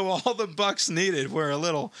 And so all the Bucks needed were a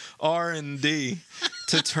little R&D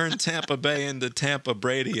to turn Tampa Bay into Tampa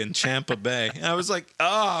Brady and Champa Bay. And I was like,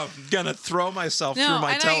 I'm going to throw myself through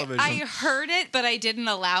my and television. I heard it, but I didn't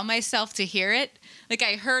allow myself to hear it. Like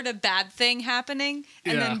I heard a bad thing happening,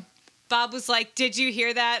 and Yeah. then Bob was like, "Did you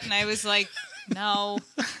hear that?" And I was like, "No."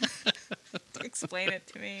 Explain it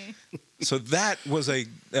to me. So that was an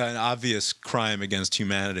obvious crime against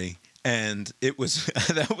humanity. And it was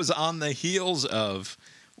that was on the heels of,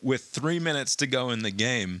 with 3 minutes to go in the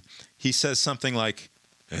game, he says something like,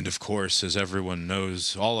 and of course, as everyone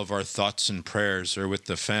knows, all of our thoughts and prayers are with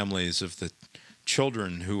the families of the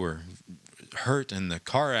children who were hurt in the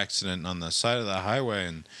car accident on the side of the highway.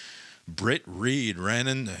 And Britt Reed ran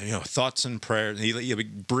in, thoughts and prayers. He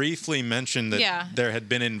briefly mentioned that Yeah. there had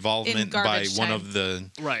been involvement In by garbage one time. of the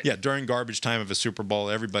Right. during garbage time of a Super Bowl.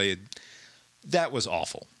 Everybody, that was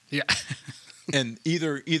awful. Yeah. And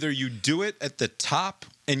either you do it at the top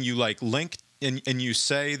and you like link and you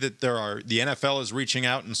say that the NFL is reaching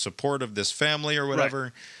out in support of this family or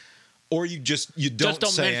whatever, or you don't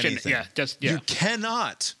don't say mention it. anything. Yeah. You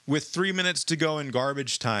cannot, with 3 minutes to go in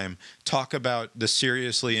garbage time, talk about the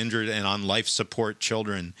seriously injured and on life support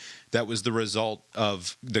children. That was the result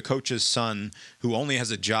of the coach's son, who only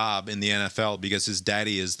has a job in the NFL because his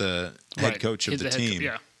daddy is the head Right. coach of He's the head team.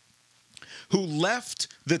 yeah. Who left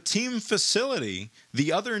the team facility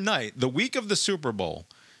the other night, the week of the Super Bowl.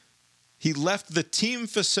 He left the team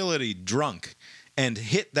facility drunk and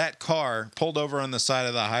hit that car, pulled over on the side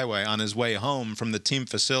of the highway on his way home from the team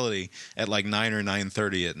facility at like 9 or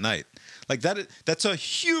 9:30 at night. Like that's a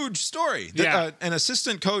huge story. Yeah. An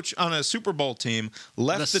assistant coach on a Super Bowl team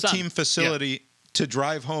left the son. team facility to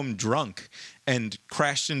drive home drunk and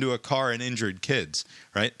crashed into a car and injured kids,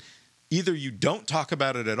 right? Either you don't talk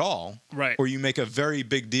about it at all, Right. or you make a very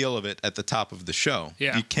big deal of it at the top of the show.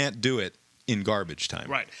 Yeah. You can't do it in garbage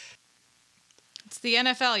time. Right. It's the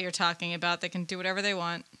NFL you're talking about. They can do whatever they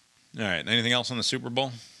want. All right. Anything else on the Super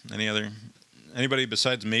Bowl? Any other Anybody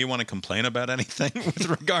besides me want to complain about anything with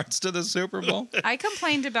regards to the Super Bowl? I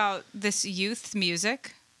complained about this youth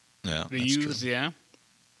music. Yeah, The that's youths, true. yeah.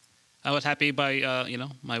 I was happy by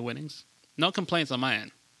my winnings. No complaints on my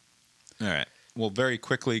end. All right. We'll very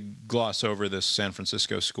quickly gloss over this San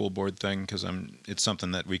Francisco school board thing because it's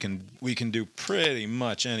something that we can do pretty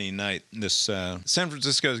much any night. This San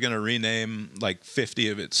Francisco is going to rename like 50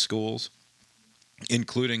 of its schools,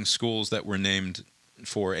 including schools that were named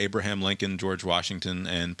for Abraham Lincoln, George Washington,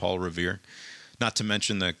 and Paul Revere. Not to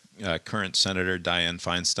mention the current Senator Dianne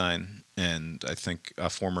Feinstein and I think a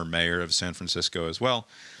former mayor of San Francisco as well.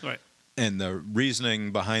 Right. And the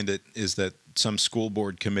reasoning behind it is that some school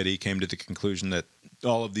board committee came to the conclusion that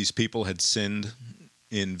all of these people had sinned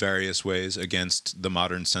in various ways against the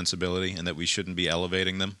modern sensibility and that we shouldn't be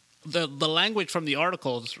elevating them. The language from the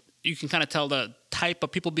articles, you can kind of tell the type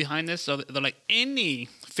of people behind this. So they're like any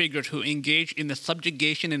figures who engage in the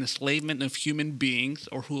subjugation and enslavement of human beings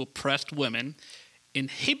or who oppressed women,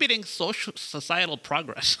 inhibiting societal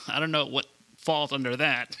progress. I don't know what falls under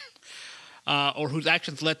that. Or whose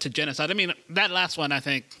actions led to genocide. I mean, that last one, I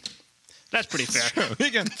think, that's pretty fair. Sure, we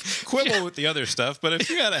can quibble with the other stuff, but if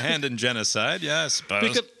you had a hand in genocide, yeah, I suppose.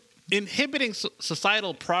 Because inhibiting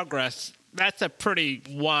societal progress, that's a pretty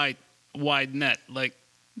wide net. Like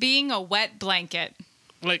Being a wet blanket.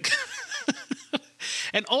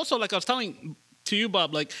 And also, like I was telling to you,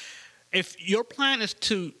 Bob, like if your plan is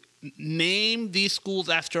to name these schools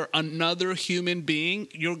after another human being,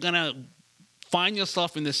 you're gonna find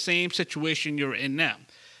yourself in the same situation you're in now.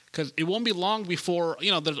 Because it won't be long before,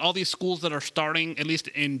 there's all these schools that are starting, at least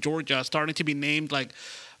in Georgia, starting to be named like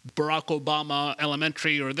Barack Obama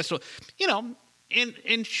Elementary or this.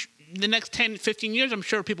 In the next 10, 15 years, I'm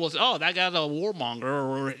sure people will say, oh, that guy's a warmonger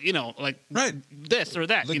or, right. this or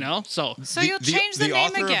that, So you'll change the name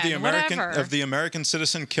author again, whatever. of the American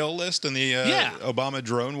Citizen Kill List and the Obama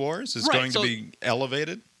drone wars is Right, going to be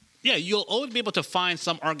elevated. yeah, you'll always be able to find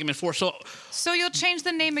some argument for. So you'll change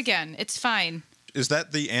the name again. It's fine. Is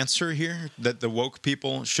that the answer here that the woke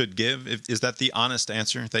people should give? Is that the honest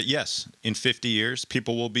answer? That yes, in 50 years,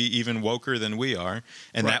 people will be even woker than we are,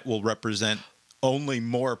 and Right. that will represent only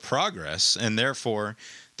more progress, and therefore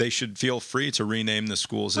they should feel free to rename the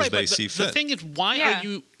schools as they see fit. The thing is, why are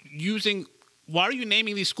you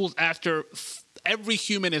naming these schools after every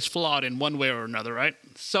human is flawed in one way or another, right?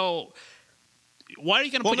 So why are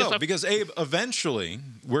you going to put yourself... because Abe, eventually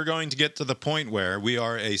we're going to get to the point where we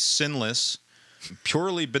are a sinless,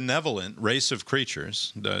 purely benevolent race of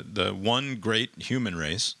creatures, the one great human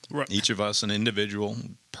race, Right. each of us an individual,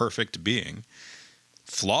 perfect being,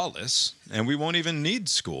 flawless, and we won't even need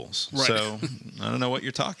schools. Right. So I don't know what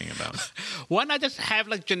you're talking about. Why not just have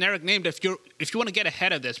like generic names if you want to get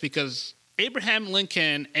ahead of this? Because Abraham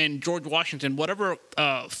Lincoln and George Washington, whatever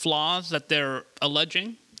flaws that they're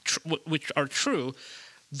alleging, which are true,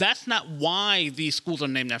 that's not why these schools are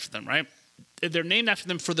named after them, right? They're named after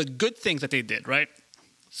them for the good things that they did, right?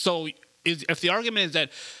 So if the argument is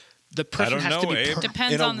that the person I don't has know, to be... Abe.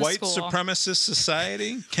 Depends in a on the white school. supremacist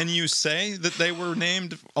society, can you say that they were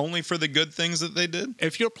named only for the good things that they did?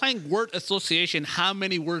 If you're playing word association, how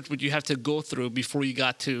many words would you have to go through before you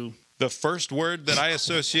got to... The first word that I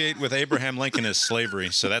associate with Abraham Lincoln is slavery,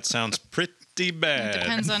 so that sounds pretty bad. It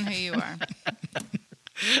depends on who you are.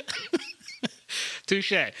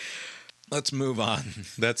 Touche. Let's move on.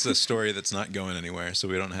 That's a story that's not going anywhere, so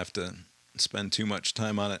we don't have to spend too much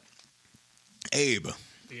time on it. Abe,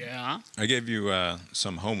 Yeah? I gave you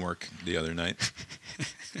some homework the other night.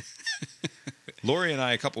 Lori and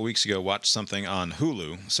I, a couple weeks ago, watched something on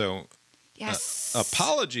Hulu. So Yes.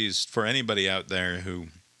 apologies for anybody out there who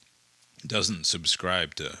doesn't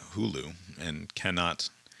subscribe to Hulu and cannot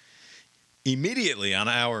immediately, on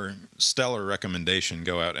our stellar recommendation,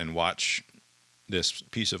 go out and watch this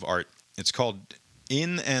piece of art. It's called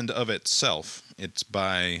In and of Itself. It's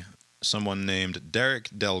by someone named Derek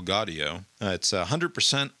Delgadio. It's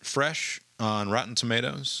 100% fresh on Rotten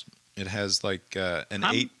Tomatoes. It has like an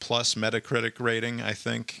 8+ Metacritic rating, I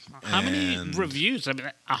think. How many and reviews? I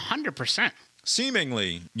mean, 100%.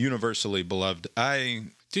 Seemingly universally beloved.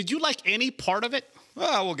 Did you like any part of it?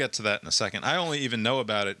 Well, we'll get to that in a second. I only even know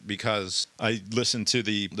about it because I listened to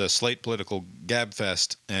the Slate Political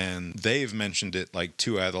Gabfest, and they've mentioned it like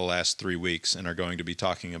 2 out of the last 3 weeks and are going to be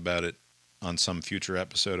talking about it on some future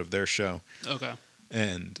episode of their show. Okay.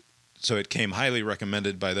 And so it came highly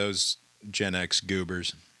recommended by those Gen X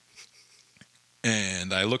goobers.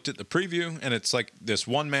 And I looked at the preview, and it's like this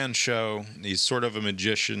one-man show. He's sort of a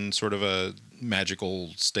magician, sort of a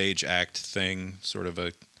magical stage act thing, sort of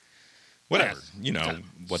a... Whatever, Yeah.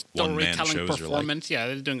 what one-man Storytelling shows are like. performance. Yeah,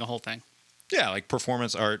 they're doing a whole thing. Yeah, like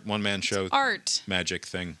performance art, one-man show, Art. magic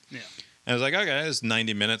thing. Yeah. And I was like, okay, it's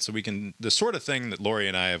 90 minutes, so we can, the sort of thing that Lori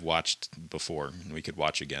and I have watched before, and we could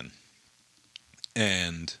watch again.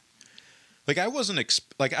 And, like, I wasn't,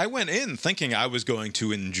 I went in thinking I was going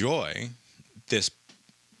to enjoy this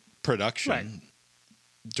production, Right.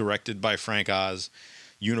 directed by Frank Oz,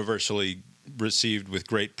 universally received with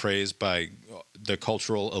great praise by the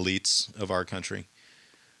cultural elites of our country.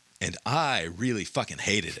 And I really fucking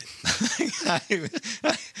hated it.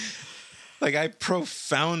 I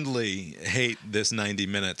profoundly hate this 90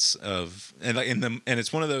 minutes of, and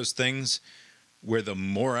it's one of those things where the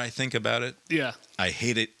more I think about it, Yeah. I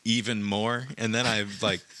hate it even more. And then I've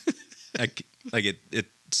it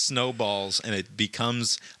snowballs and it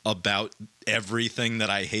becomes about everything that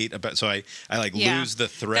I hate about. So I lose the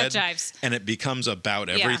thread, that jives. and it becomes about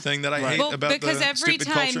everything that I hate Well, about because the every stupid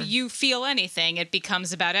time culture. you feel anything, it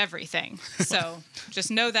becomes about everything. So just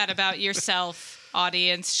know that about yourself.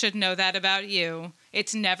 Audience should know that about you.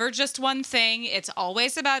 It's never just one thing. It's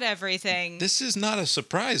always about everything. This is not a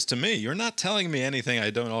surprise to me. You're not telling me anything I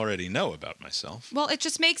don't already know about myself. Well, it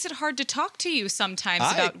just makes it hard to talk to you sometimes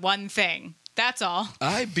about one thing. That's all.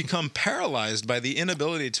 I become paralyzed by the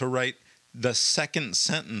inability to write the second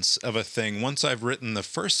sentence of a thing once I've written the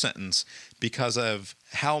first sentence because of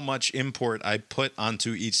how much import I put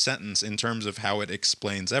onto each sentence in terms of how it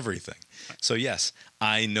explains everything. So yes,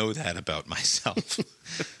 I know that about myself.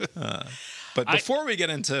 But before we get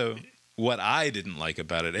into what I didn't like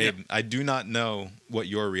about it, Abe, I do not know what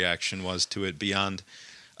your reaction was to it beyond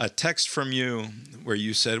a text from you where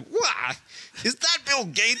you said, "What? Is that Bill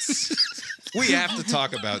Gates?" We have to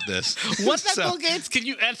talk about this. Was that Bill Gates? Can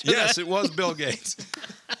you answer that? Yes, it was Bill Gates.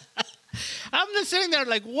 I'm just sitting there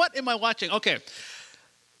like, what am I watching? Okay.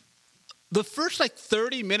 The first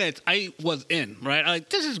 30 minutes I was in, right? Like,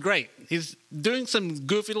 this is great. He's doing some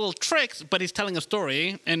goofy little tricks, but he's telling a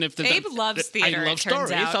story. And if Abe loves theater, I love it turns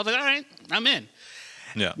stories. out. So I was like, all right, I'm in.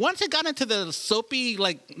 Yeah. Once it got into the soapy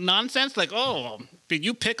nonsense, did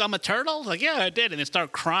you pick on a turtle? Like, yeah, I did. And they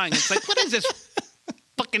start crying. It's like, what is this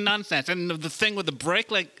fucking nonsense? And the thing with the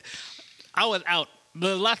break, I was out.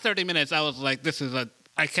 The last 30 minutes, I was like,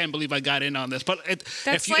 I can't believe I got in on this. But if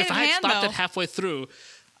I had stopped it halfway through,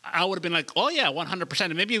 I would have been like, oh yeah, 100%.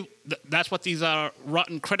 And maybe that's what these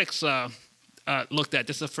rotten critics looked at,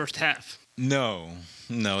 just the first half. No,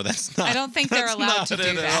 that's not. I don't think they're allowed to do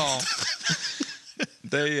it that. at all.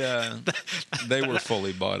 They were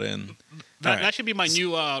fully bought in. That should be my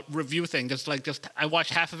new review thing. Just I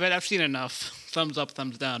watched half of it. I've seen enough. Thumbs up,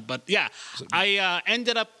 thumbs down. But yeah, I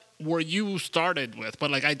ended up where you started with.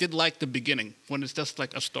 But I did like the beginning when it's just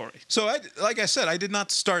a story. So like I said, I did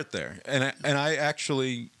not start there, and I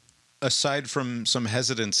actually, aside from some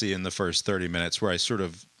hesitancy in the first 30 minutes, where I sort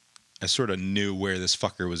of knew where this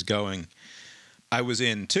fucker was going, I was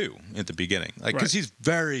in too at the beginning, because he's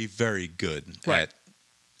very, very good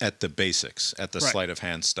at the basics, at the sleight of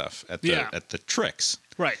hand stuff, at the tricks.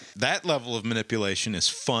 Right. That level of manipulation is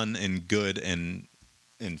fun and good and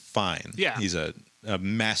fine. Yeah. He's a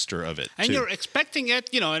master of it. And too. You're expecting it,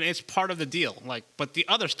 and it's part of the deal. But the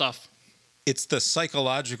other stuff, it's the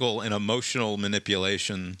psychological and emotional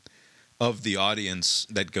manipulation of the audience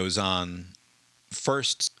that goes on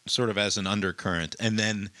first sort of as an undercurrent, and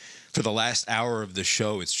then for the last hour of the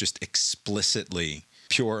show, it's just explicitly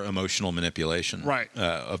pure emotional manipulation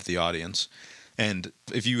of the audience. And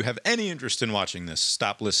if you have any interest in watching this,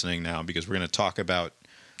 stop listening now, because we're going to talk about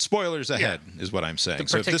spoilers ahead, is what I'm saying.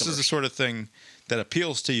 So if this is the sort of thing that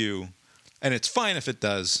appeals to you, and it's fine if it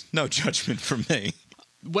does, no judgment from me.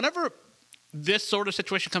 Whenever this sort of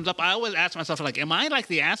situation comes up, I always ask myself, am I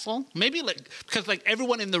the asshole? Maybe because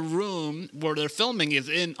everyone in the room where they're filming is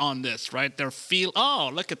in on this, right?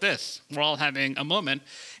 Oh, look at this. We're all having a moment.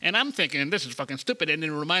 And I'm thinking, this is fucking stupid. And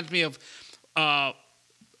it reminds me of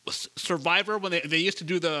Survivor, when they used to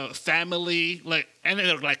do the family, and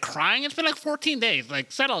they're crying. It's been 14 days.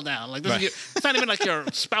 Settle down. It's not even your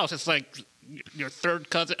spouse. It's your third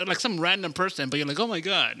cousin, some random person, but you're oh my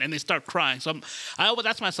God. And they start crying. So I always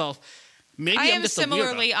ask myself, maybe I I'm am just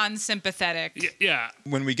similarly unsympathetic. Yeah.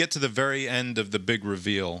 When we get to the very end of the big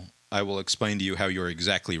reveal, I will explain to you how you're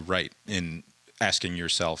exactly right in asking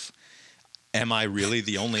yourself, am I really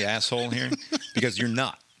the only asshole here? Because you're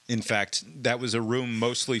not. In fact, that was a room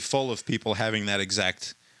mostly full of people having that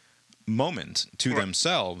exact moment to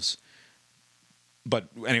themselves. But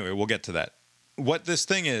anyway, we'll get to that. What this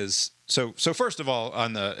thing is, so first of all,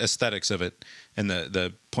 on the aesthetics of it and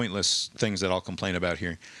the pointless things that I'll complain about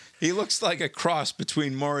here, he looks like a cross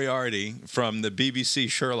between Moriarty from the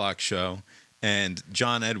BBC Sherlock show and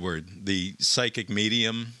John Edward, the psychic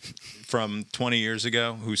medium from 20 years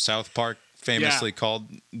ago, who South Park famously called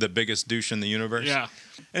the biggest douche in the universe. Yeah.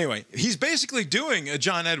 Anyway, he's basically doing a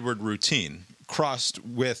John Edward routine crossed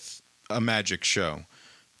with a magic show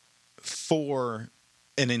for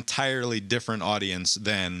an entirely different audience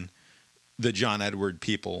than the John Edward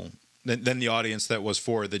people, than the audience that was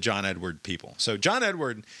for the John Edward people. So John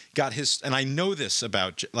Edward got his, and I know this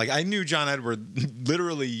about, like, I knew John Edward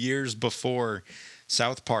literally years before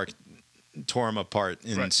South Park tore him apart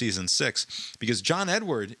in season 6, because John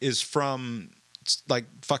Edward is from like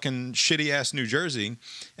fucking shitty ass New Jersey,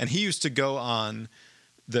 and he used to go on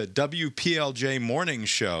the WPLJ morning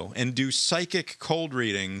show and do psychic cold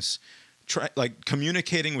readings, like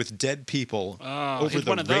communicating with dead people over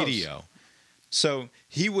the radio. So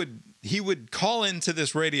he would call into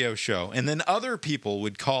this radio show, and then other people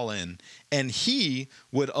would call in, and he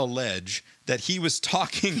would allege that he was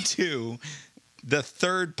talking to the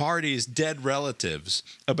third party's dead relatives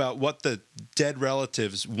about what the dead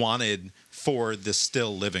relatives wanted for the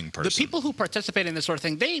still living person. The people who participate in this sort of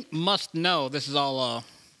thing, they must know this is all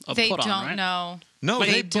a They put on, don't right? know. No, But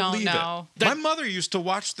they don't believe know. it. My mother used to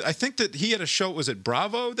watch. I think that he had a show. Was it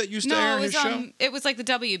Bravo that used to No, air it his was show? it was like the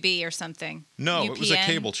WB or something. No, it was a UPN.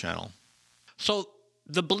 cable channel. So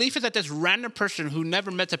the belief is that this random person who never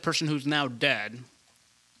met the person who's now dead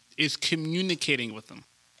is communicating with them.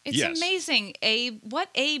 It's Yes. amazing. What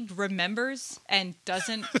Abe remembers and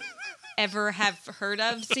doesn't ever have heard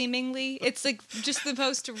of, seemingly. It's like just the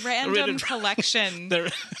most random collection.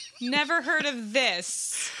 Never heard of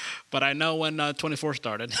this. But I know when 24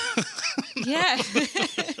 started. Yeah.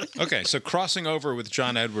 Okay, so Crossing Over with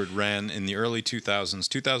John Edward ran in the early 2000s,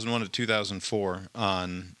 2001 to 2004,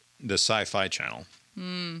 on the Sci-Fi Channel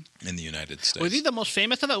in the United States. Was he the most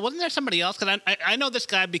famous of it? Wasn't there somebody else? Because I know this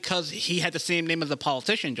guy because he had the same name as the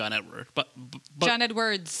politician, John Edward. But John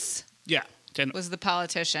Edwards yeah. was the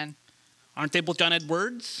politician. Aren't they both John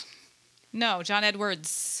Edwards? No, John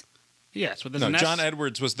Edwards. Yes. With No, John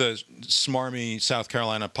Edwards was the smarmy South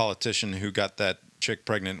Carolina politician who got that chick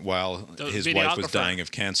pregnant while his wife was videographer. dying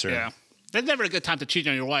of cancer. Yeah. That's never a good time to cheat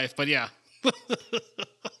on your wife, but yeah.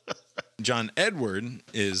 John Edward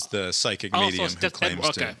is the psychic Oh, so medium it's who just claims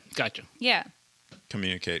Okay, to gotcha. Yeah.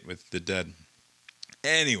 communicate with the dead.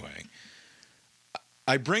 Anyway,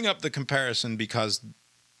 I bring up the comparison because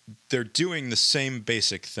they're doing the same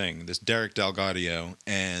basic thing. This Derek DelGaudio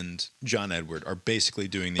and John Edward are basically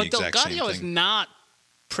doing the But exact same DelGaudio is thing. not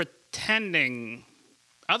pretending,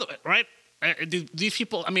 right? These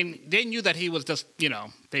people, I mean, they knew that he was just,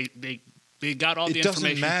 they got all the It information.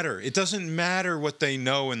 doesn't matter. It doesn't matter what they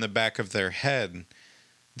know in the back of their head.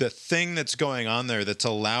 The thing that's going on there that's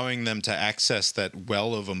allowing them to access that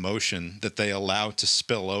well of emotion that they allow to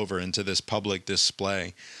spill over into this public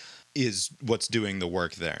display is what's doing the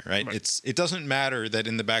work there, right? It doesn't matter that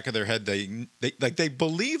in the back of their head they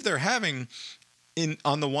believe they're having,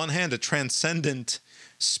 on the one hand, a transcendent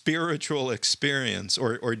spiritual experience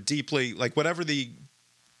or deeply, like whatever the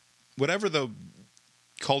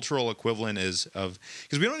cultural equivalent is of,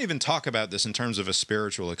 because we don't even talk about this in terms of a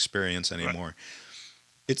spiritual experience anymore. Right.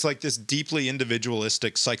 It's like this deeply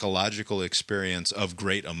individualistic psychological experience of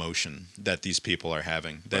great emotion that these people are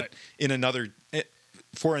having that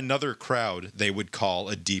for another crowd they would call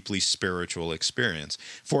a deeply spiritual experience.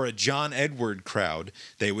 For a John Edward crowd,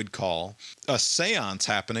 they would call a seance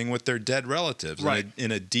happening with their dead relatives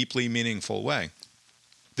in a deeply meaningful way.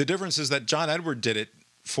 The difference is that John Edward did it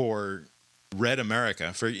for Red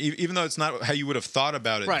America, for even though it's not how you would have thought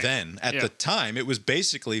about it then. At the time, it was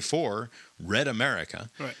basically for Red America.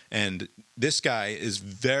 Right. And this guy is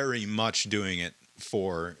very much doing it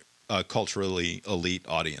for a culturally elite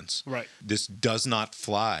audience. Right. This does not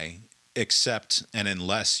fly except and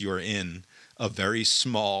unless you're in a very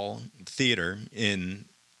small theater in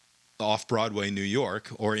off-Broadway New York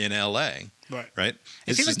or in L.A. Right?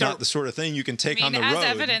 This is not the sort of thing you can take on the road. As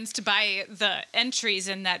evidenced by the entries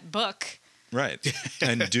in that book. Right.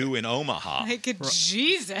 And do in Omaha.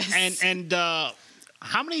 Jesus. And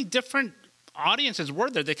how many different audiences were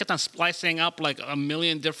there? They kept on splicing up like a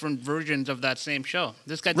million different versions of that same show.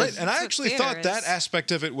 This guy does. Right. And I actually thought that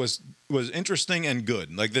aspect of it was interesting and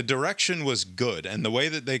good. Like the direction was good. And the way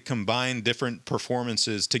that they combined different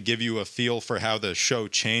performances to give you a feel for how the show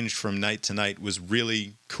changed from night to night was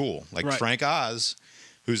really cool. Like Frank Oz,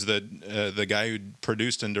 who's the guy who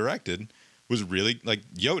produced and directed, was really like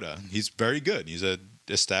Yoda. He's very good. He's a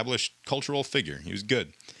established cultural figure. He was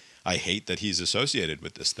good. I hate that he's associated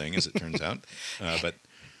with this thing, as it turns out, but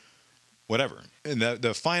whatever. And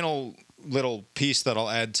the final little piece that I'll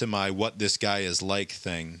add to my "what this guy is like"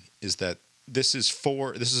 thing is that this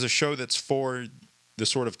is a show that's for the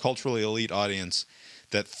sort of culturally elite audience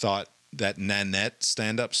that thought that Nanette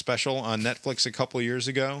stand-up special on Netflix a couple years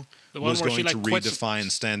ago The one was where going she, to like, quits-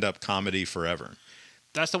 redefine stand-up comedy forever.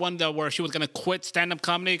 That's the one where she was going to quit stand-up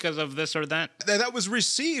comedy because of this or that. That was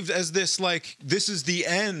received as this, like, this is the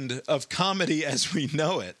end of comedy as we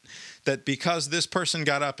know it. That because this person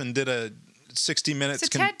got up and did a 60 minutes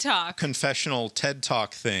It's a TED Talk. confessional TED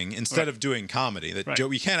Talk thing instead of doing comedy, that Right.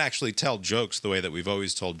 we can't actually tell jokes the way that we've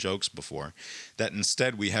always told jokes before, that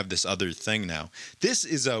instead we have this other thing now. This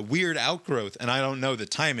is a weird outgrowth, and I don't know the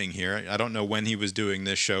timing here. I don't know when he was doing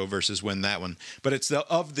this show versus when that one, but it's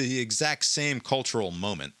of the exact same cultural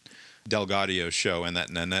moment, Delgadio's show and that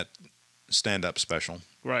Nanette stand-up special.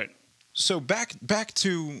 Right. So back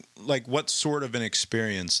to like what sort of an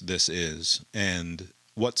experience this is and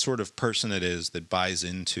what sort of person it is that buys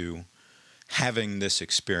into having this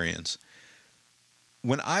experience.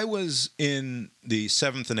 When I was in the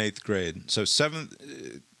 7th and 8th grade, so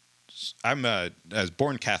I'm as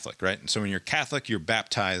born Catholic, right? So when you're Catholic, you're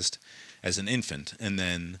baptized as an infant, and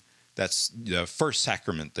then that's the first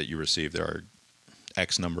sacrament that you receive. There are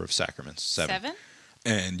X number of sacraments, 7.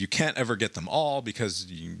 And you can't ever get them all because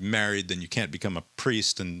you married, then you can't become a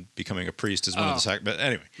priest, and becoming a priest is one of the sacraments. But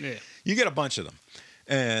anyway, you get a bunch of them.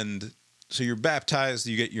 And so you're baptized,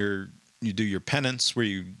 you do your penance where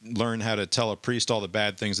you learn how to tell a priest all the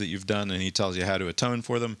bad things that you've done, and he tells you how to atone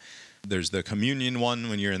for them. There's the communion one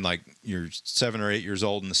when you're in you're 7 or 8 years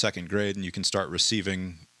old in the 2nd grade, and you can start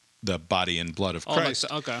receiving the body and blood of Christ.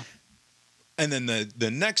 Okay. And then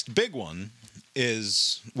the next big one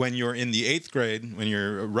is when you're in the 8th grade, when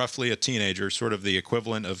you're roughly a teenager, sort of the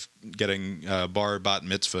equivalent of getting bar bat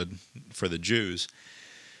mitzvah for the Jews.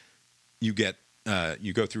 You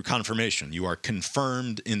go through confirmation. You are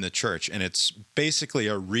confirmed in the church, and it's basically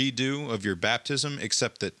a redo of your baptism,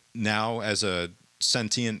 except that now as a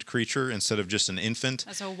sentient creature instead of just an infant.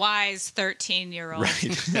 As a wise 13-year-old.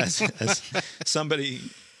 Right. As somebody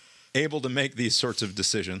able to make these sorts of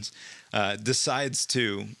decisions, decides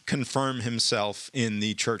to confirm himself in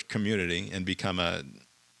the church community and become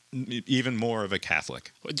even more of a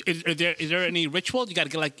Catholic. Is there any ritual? You got to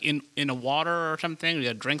get like in a water or something? You got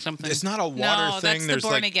to drink something? It's not a water No, thing. that's the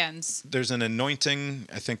born-agains. There's an anointing.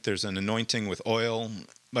 I think there's an anointing with oil,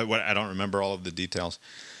 but I don't remember all of the details.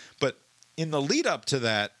 But in the lead up to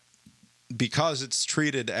that, because it's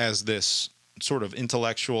treated as this sort of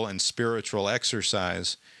intellectual and spiritual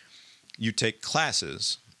exercise, you take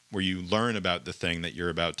classes where you learn about the thing that you're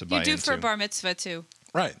about to buy into. You do for bar mitzvah, too.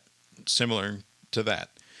 Right. Similar to that.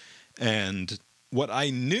 And what I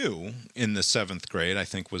knew in the 7th grade, I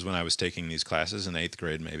think was when I was taking these classes, in 8th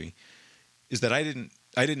grade maybe, is that I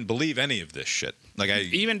didn't believe any of this shit.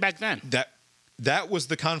 Even back then. That was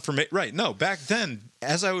the confirmation. Right. No, back then,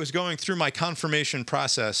 as I was going through my confirmation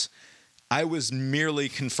process, I was merely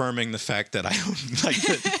confirming the fact that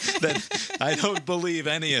that I don't believe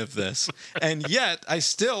any of this, and yet I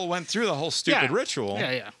still went through the whole stupid ritual.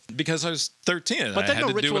 Yeah. Because I was 13. But I then had no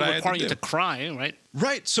to do ritual what I had requiring to you do. to cry, right?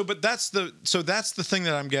 Right. So that's the thing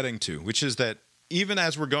that I'm getting to, which is that even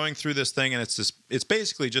as we're going through this thing, and it's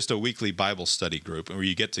basically just a weekly Bible study group where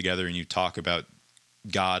you get together and you talk about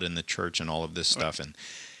God and the church and all of this stuff. And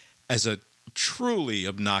as a truly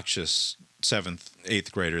obnoxious 7th,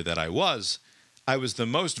 8th grader that I was the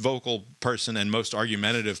most vocal person and most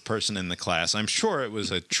argumentative person in the class. I'm sure it was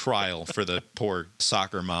a trial for the poor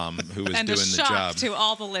soccer mom who was and doing the job. And a shock to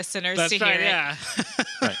all the listeners That's to right, hear it. yeah.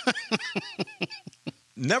 Right.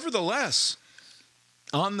 Nevertheless,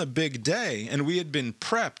 on the big day, and we had been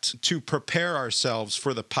prepped to prepare ourselves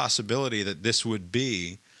for the possibility that this would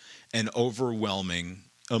be an overwhelming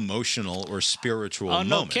emotional or spiritual moment.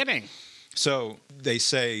 No kidding. So they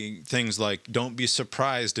say things like, don't be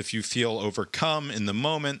surprised if you feel overcome in the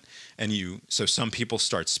moment. So some people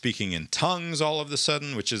start speaking in tongues all of a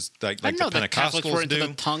sudden, which is like the Catholics were Pentecostals into do.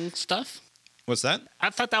 the tongue stuff. What's that? I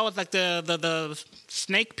thought that was like the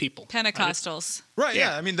snake people. Pentecostals. Right,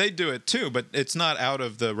 yeah. I mean, they do it too, but it's not out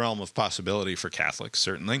of the realm of possibility for Catholics,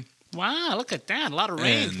 certainly. Wow, look at that. A lot of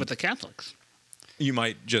range with the Catholics. You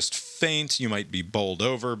might just faint. You might be bowled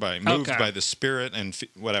over moved by the Spirit and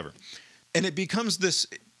whatever. And it becomes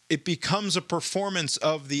a performance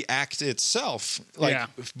of the act itself,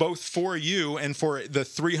 both for you and for the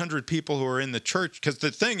 300 people who are in the church. Because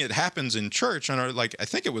it happens in church, and I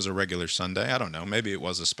think it was a regular Sunday. I don't know. Maybe it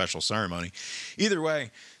was a special ceremony. Either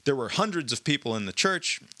way, there were hundreds of people in the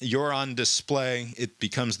church. You're on display. It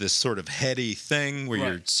becomes this sort of heady thing where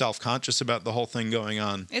you're self-conscious about the whole thing going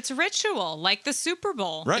on. It's ritual, like the Super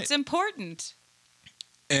Bowl. Right. It's important.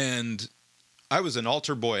 And I was an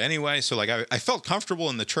altar boy anyway, so I felt comfortable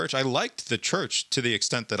in the church. I liked the church to the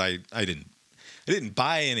extent that I didn't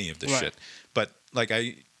buy any of the shit. But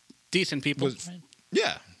decent people.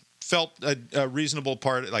 Yeah, felt a reasonable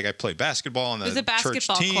part. Like I play basketball on the There's a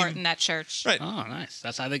basketball church team. court in that church. Right. Oh, nice.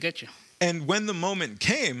 That's how they get you. And when the moment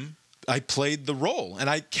came, I played the role. And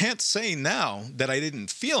I can't say now that I didn't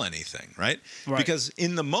feel anything, right? Because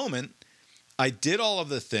in the moment, I did all of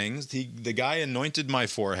the things. The guy anointed my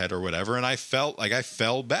forehead or whatever, and I felt like I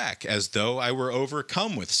fell back as though I were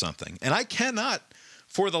overcome with something. And I cannot,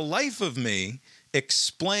 for the life of me,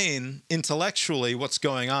 explain intellectually what's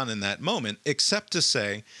going on in that moment, except to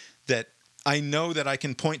say that I know that I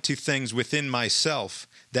can point to things within myself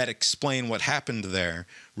that explain what happened there,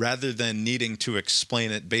 rather than needing to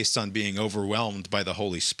explain it based on being overwhelmed by the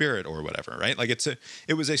Holy Spirit or whatever, right? Like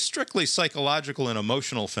it was a strictly psychological and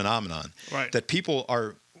emotional phenomenon that people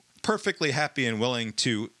are perfectly happy and willing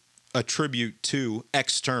to attribute to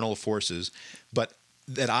external forces, but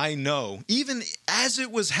that I know, even as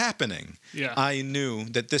it was happening, I knew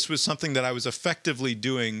that this was something that I was effectively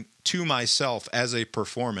doing to myself as a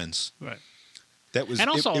performance. Right. That was, and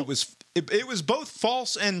also, it was both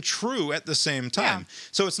false and true at the same time. Yeah.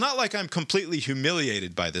 So it's not like I'm completely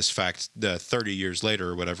humiliated by this fact 30 years later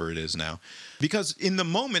or whatever it is now. Because in the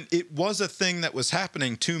moment, it was a thing that was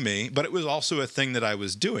happening to me, but it was also a thing that I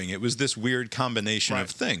was doing. It was this weird combination of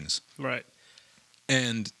things. Right.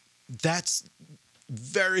 And that's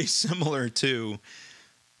very similar to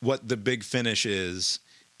what the big finish is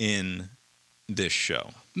in this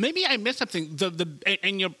show. Maybe I missed something.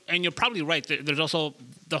 And you're probably right. There's also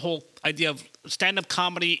the whole idea of stand-up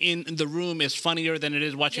comedy in the room is funnier than it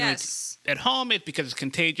is watching it at home. It's because it's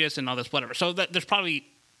contagious and all this whatever. So there's probably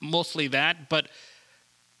mostly that. But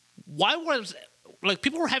why was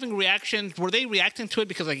people were having reactions? Were they reacting to it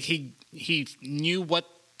because he knew what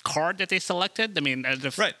card that they selected? I mean,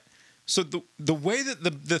 right. So the way that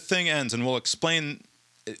the thing ends, and we'll explain.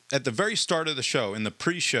 At the very start of the show, in the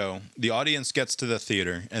pre-show, the audience gets to the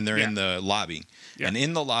theater and they're in the lobby. Yeah. And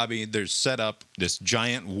in the lobby, there's set up this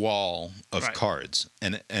giant wall of cards.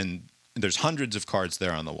 And there's hundreds of cards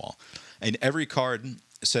there on the wall. And every card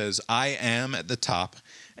says, I am at the top.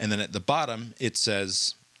 And then at the bottom, it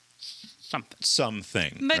says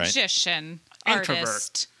something. Magician, artist,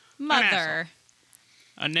 introvert, mother.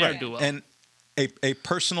 A ne'er-do-well. And a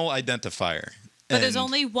personal identifier. But there's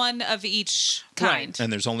only one of each kind.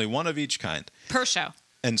 And there's only one of each kind. Per show.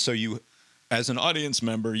 And so you, as an audience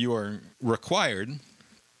member, you are required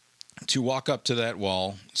to walk up to that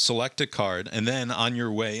wall, select a card, and then on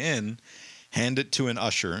your way in, hand it to an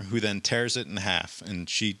usher who then tears it in half. And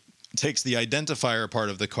she takes the identifier part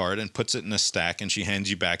of the card and puts it in a stack, and she hands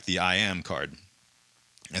you back the I am card.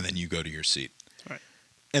 And then you go to your seat. Right.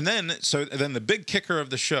 And then the big kicker of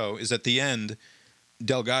the show is at the end,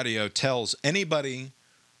 Delgadio tells anybody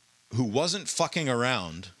who wasn't fucking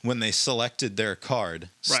around when they selected their card,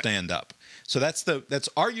 stand up. So that's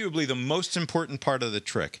arguably the most important part of the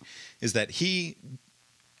trick, is that he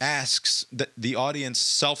asks that the audience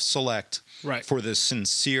self-select for the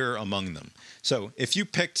sincere among them. So if you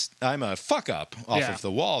picked I'm a fuck up off of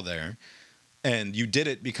the wall there, and you did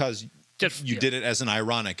it because you did it as an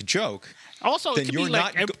ironic joke, also then it could you're be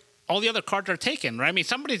like all the other cards are taken, right? I mean,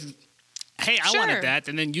 somebody's hey, I wanted that,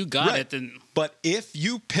 and then you got it. And but if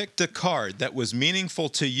you picked a card that was meaningful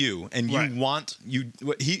to you, and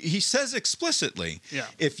he says explicitly,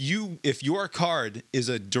 if your card is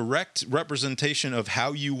a direct representation of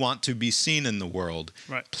how you want to be seen in the world,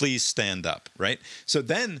 please stand up, right? So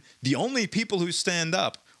then the only people who stand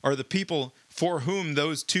up are the people for whom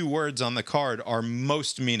those two words on the card are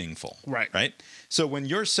most meaningful, right? So when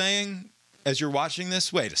you're saying, as you're watching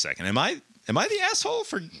this, wait a second, am I the asshole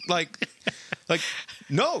for like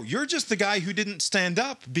no, you're just the guy who didn't stand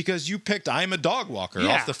up because you picked I'm a dog walker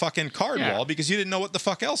off the fucking card wall because you didn't know what the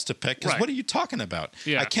fuck else to pick. Because what are you talking about?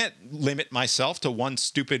 I can't limit myself to one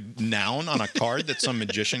stupid noun on a card that some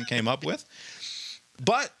magician came up with.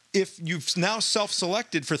 But if you've now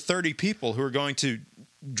self-selected for 30 people who are going to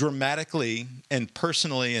dramatically and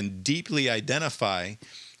personally and deeply identify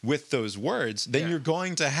with those words, then you're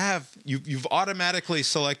going to have you've automatically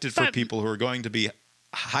selected for people who are going to be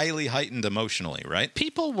highly heightened emotionally, right?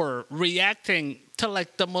 People were reacting to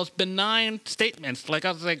like the most benign statements. Like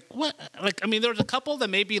I was like, what? Like I mean, there's a couple that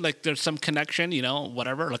maybe like there's some connection,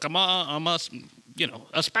 whatever. Like I'm a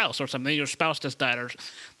spouse or something. Your spouse just died, or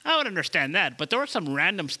I would understand that. But there was some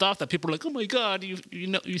random stuff that people were like, oh my god, you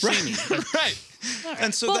see me, like, right?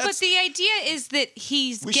 And so, but the idea is that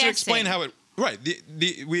he's. We should explain how it. Right.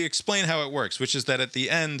 We explain how it works, which is that at the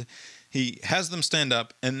end, he has them stand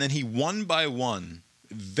up, and then he, one by one,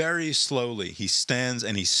 very slowly, he stands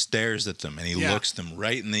and he stares at them, and he looks them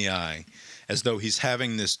right in the eye. as though he's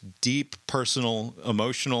having this deep, personal,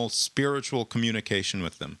 emotional, spiritual communication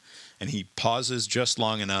with them. And he pauses just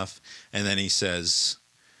long enough, and then he says,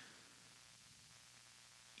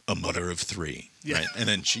 "A mother of three," right? And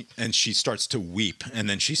then she starts to weep, and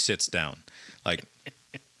then she sits down, like.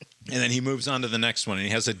 And then he moves on to the next one, and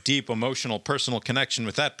he has a deep, emotional, personal connection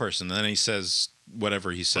with that person. And then he says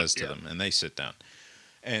whatever he says to them, and they sit down.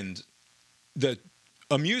 And the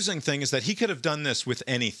amusing thing is that he could have done this with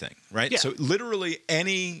anything, right? Yeah. So literally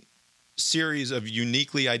any series of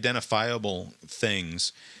uniquely identifiable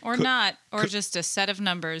things. Or not, or just a set of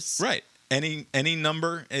numbers. Right. Any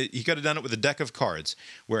number. He could have done it with a deck of cards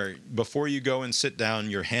where before you go and sit down,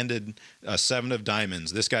 you're handed a 7 of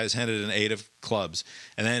diamonds. This guy's handed an 8 of clubs.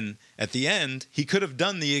 And then at the end, he could have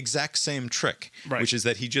done the exact same trick, right. which is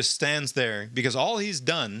that he just stands there because all he's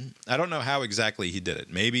done, I don't know how exactly he did it.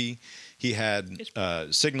 Maybe he had a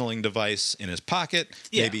signaling device in his pocket.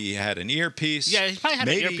 Yeah. Maybe he had an earpiece. Yeah, he probably had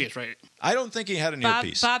an earpiece, right? I don't think he had an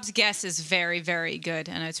earpiece. Bob's guess is very, very good,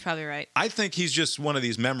 and it's probably right. I think he's just one of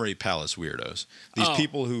these memory palace weirdos. These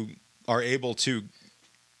people who are able to,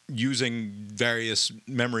 using various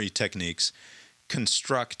memory techniques,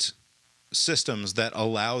 construct systems that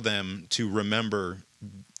allow them to remember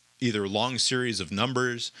either long series of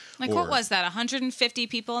numbers. Like, or, what was that, 150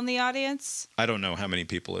 people in the audience? I don't know how many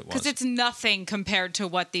people it was. Because it's nothing compared to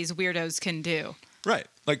what these weirdos can do. Right.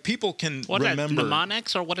 Like, people can What remember. is that,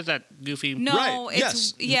 mnemonics, or what is that goofy? No, Right. it's,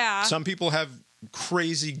 Yes. yeah. Some people have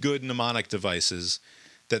crazy good mnemonic devices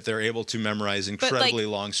that they're able to memorize incredibly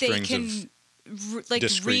long strings of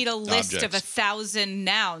discrete read a list of objects. 1,000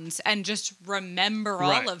 nouns and just remember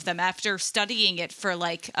Right. all of them after studying it for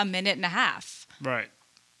like a minute and a half. Right.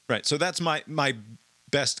 Right. So that's my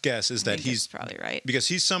best guess is I that think he's that's probably right. because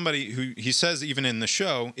he's somebody who he says even in the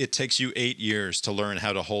show it takes you 8 years to learn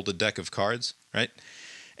how to hold a deck of cards, right?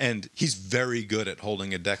 And he's very good at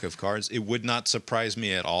holding a deck of cards. It would not surprise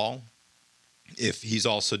me at all if he's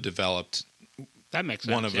also developed That makes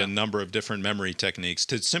sense. one of a number of different memory techniques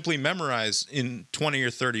to simply memorize in 20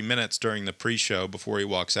 or 30 minutes during the pre-show before he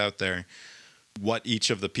walks out there what each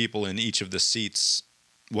of the people in each of the seats,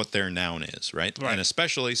 what their noun is, right? Right. And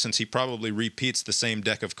especially since he probably repeats the same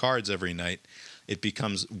deck of cards every night, it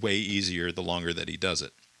becomes way easier the longer that he does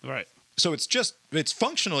it. Right. So it's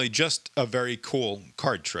functionally just a very cool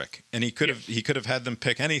card trick, and he could have had them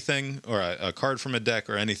pick anything or a card from a deck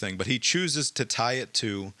or anything, but he chooses to tie it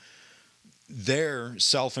to their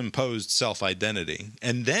self-imposed self-identity,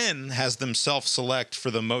 and then has them self-select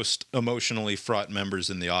for the most emotionally fraught members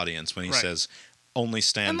in the audience when he Right. says, "Only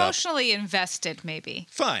stand up." Emotionally invested, maybe.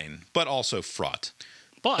 Fine, but also fraught.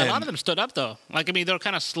 But a lot And- of them stood up, though. Like, I mean, they're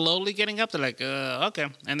kind of slowly getting up. They're like, okay.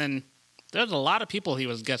 And then there's a lot of people he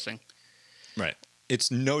was guessing. Right.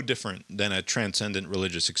 It's no different than a transcendent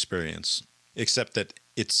religious experience, except that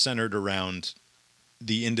it's centered around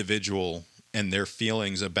the individual and their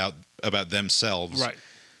feelings about themselves, Right.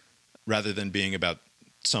 rather than being about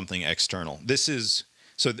something external. This is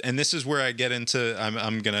where I get into.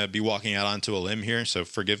 I'm going to be walking out onto a limb here, so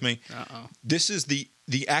forgive me. Uh-oh. This is the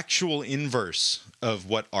actual inverse of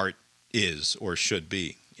what art is or should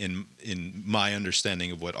be in my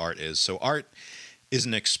understanding of what art is. So art is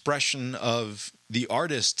an expression of the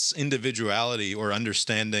artist's individuality or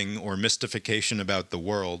understanding or mystification about the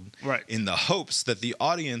world, Right. in the hopes that the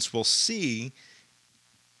audience will see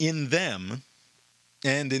in them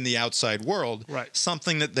and in the outside world Right.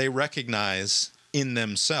 something that they recognize in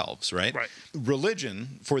themselves, right? Right.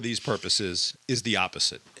 Religion, for these purposes, is the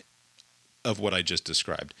opposite of what I just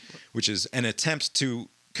described, which is an attempt to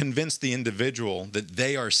convince the individual that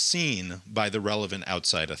they are seen by the relevant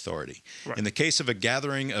outside authority. Right. In the case of a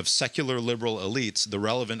gathering of secular liberal elites, the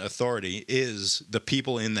relevant authority is the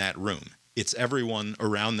people in that room. It's everyone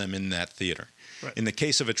around them in that theater. Right. In the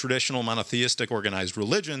case of a traditional monotheistic organized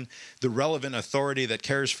religion, the relevant authority that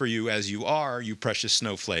cares for you as you are, you precious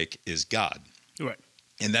snowflake, is God. Right.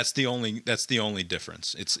 And that's the only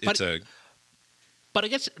difference. But I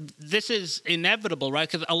guess this is inevitable, right?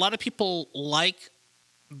 Because a lot of people like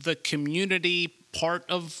the community part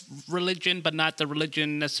of religion, but not the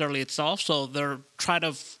religion necessarily itself. So they're trying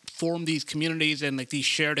to form these communities and like these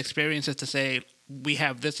shared experiences to say we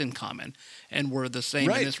have this in common and we're the same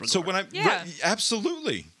in this regard. So when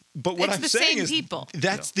absolutely. But what It's I'm the saying same is people.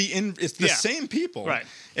 That's it's the Yeah. same people. Right.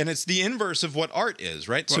 And it's the inverse of what art is,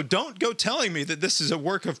 right? So Right. don't go telling me that this is a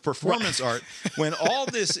work of performance art when all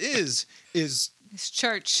this is It's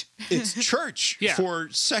church. It's church Yeah. for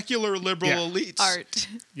secular liberal Yeah. elites. Art.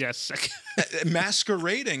 Yes.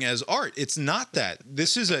 Masquerading as art. It's not that.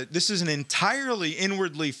 This is an entirely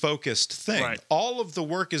inwardly focused thing. Right. All of the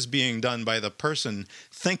work is being done by the person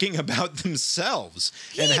thinking about themselves.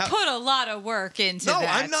 He put a lot of work into No,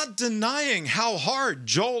 that. I'm not denying how hard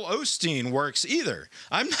Joel Osteen works either.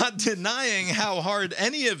 I'm not denying how hard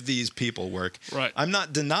any of these people work. Right. I'm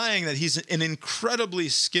not denying that he's an incredibly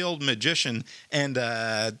skilled magician and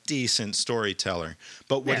a decent storyteller.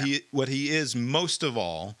 But what he is most of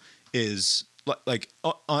all is like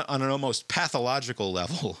on an almost pathological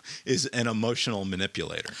level is an emotional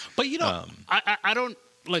manipulator. But I don't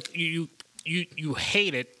like you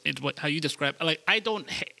hate it. It's how you describe. Like I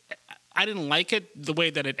didn't like it the way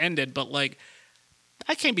that it ended. But like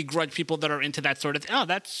I can't begrudge people that are into that sort of thing. Oh,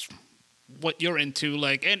 that's what you're into.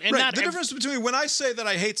 Like and right. not The difference between when I say that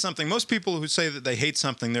I hate something, most people who say that they hate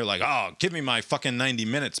something, they're like, "Oh, give me my fucking 90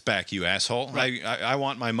 minutes back, you asshole! Right. I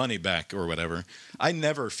want my money back or whatever." I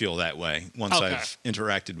never feel that way once Okay. I've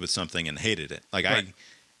interacted with something and hated it. Like Right.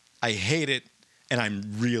 I hate it, and I'm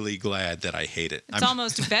really glad that I hate it. It's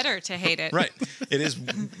almost better to hate it. Right. It is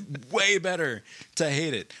way better to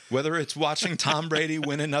hate it. Whether it's watching Tom Brady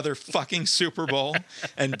win another fucking Super Bowl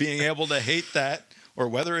and being able to hate that, or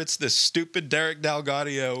whether it's this stupid Derek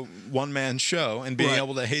Dalgaudio one-man show and being Right.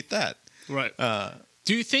 able to hate that. right.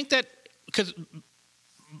 Do you think that because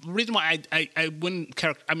the reason why I wouldn't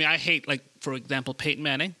I hate, like, for example, Peyton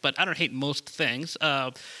Manning, but I don't hate most things.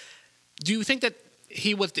 Do you think that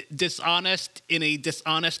he was dishonest in a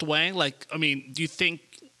dishonest way? Like, I mean, do you think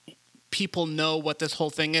people know what this whole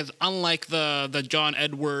thing is? Unlike the John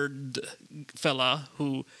Edward fella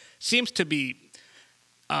who seems to be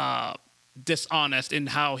dishonest in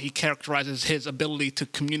how he characterizes his ability to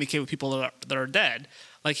communicate with people that are dead.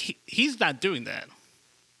 Like, he's not doing that.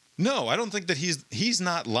 No, I don't think that he's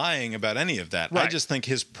not lying about any of that. Right. I just think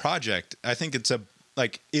his project, I think it's so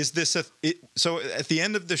at the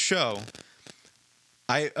end of the show,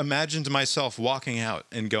 I imagined myself walking out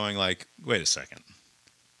and going like, wait a second,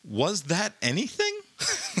 was that anything?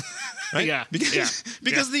 Right? Yeah.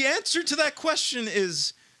 Because the answer to that question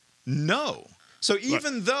is no. So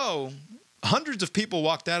even though hundreds of people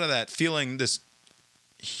walked out of that feeling this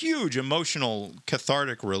huge emotional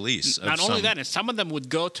cathartic release. Not only that, and some of them would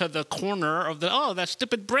go to the corner of that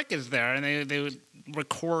stupid brick is there, and they would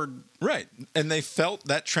record. Right, and they felt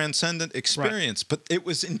that transcendent experience, but it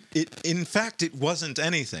was in fact it wasn't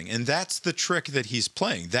anything, and that's the trick that he's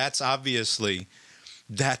playing. That's the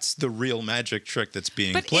real magic trick that's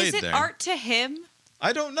being But played is it there. art to him?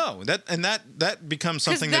 I don't know that becomes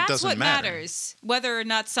something Because that that's doesn't what matter. matters. Whether or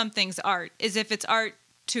not something's art is if it's art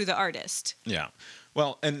to the artist. Yeah.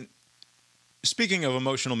 Well, and speaking of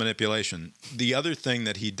emotional manipulation, the other thing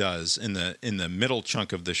that he does in the middle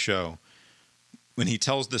chunk of the show, when he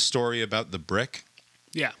tells the story about the brick,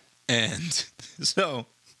 Yeah. and so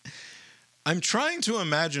I'm trying to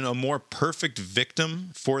imagine a more perfect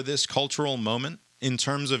victim for this cultural moment in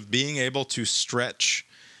terms of being able to stretch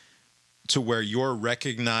to where you're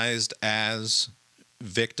recognized as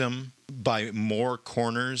victim by more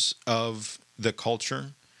corners of the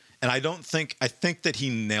culture. And I think that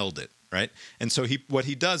he nailed it, right? And so what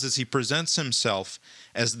he does is he presents himself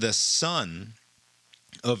as the son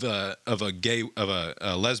of a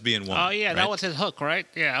lesbian woman. Oh yeah, right? that was his hook, right?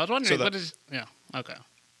 Yeah, I was wondering what is. Yeah. Okay.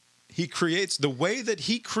 He creates the way that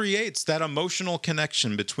he creates that emotional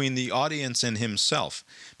connection between the audience and himself,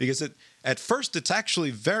 because at first it's actually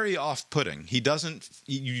very off-putting.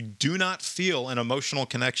 You do not feel an emotional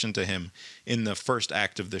connection to him in the first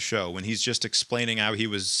act of the show when he's just explaining how he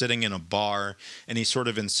was sitting in a bar and he sort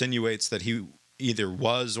of insinuates that he either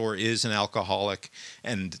was or is an alcoholic,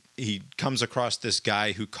 and he comes across this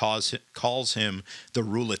guy who calls him the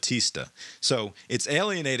rouletista. So it's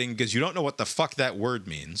alienating because you don't know what the fuck that word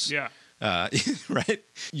means. Yeah. Right?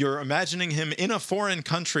 You're imagining him in a foreign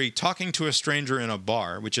country talking to a stranger in a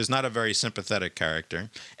bar, which is not a very sympathetic character.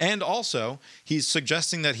 And also, he's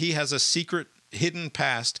suggesting that he has a secret hidden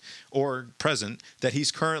past or present that he's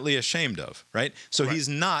currently ashamed of, right? So he's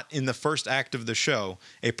not, in the first act of the show,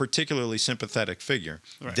 a particularly sympathetic figure.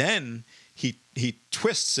 Right. Then he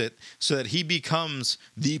twists it so that he becomes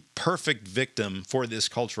the perfect victim for this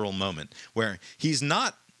cultural moment, where he's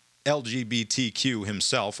not LGBTQ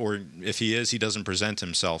himself, or if he is, he doesn't present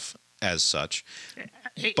himself as such.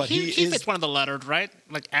 But he fits one of the letters, right?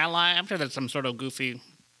 Like ally. I'm sure there's some sort of goofy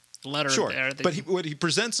letter there. But what he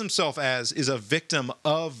presents himself as is a victim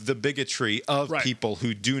of the bigotry of people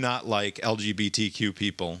who do not like LGBTQ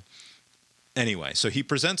people. Anyway, so he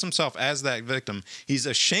presents himself as that victim. He's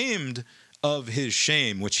ashamed of his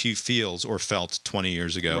shame, which he feels or felt 20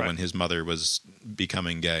 years ago Right. when his mother was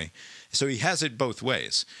becoming gay. So he has it both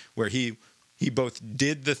ways, where he both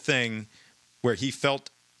did the thing where he felt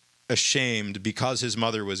ashamed because his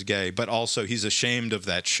mother was gay, but also he's ashamed of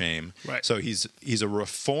that shame. Right. So he's a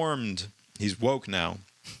reformed, he's woke now.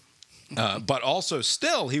 But also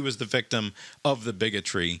still he was the victim of the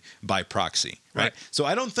bigotry by proxy, right? Right. So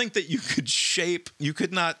I don't think that you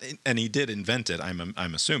could not, and he did invent it,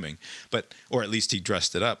 I'm assuming, but, or at least he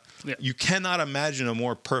dressed it up. Yeah. You cannot imagine a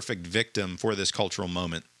more perfect victim for this cultural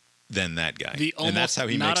moment than that guy. And that's how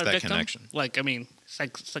he not makes a that victim. connection. Like, I mean,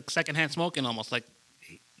 it's like secondhand smoking almost. Like,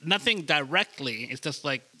 nothing directly. It's just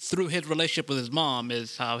like through his relationship with his mom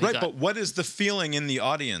is how he Right, got. but what is the feeling in the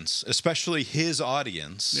audience, especially his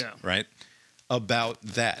audience, Yeah. right, about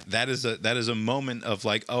that? That is a moment of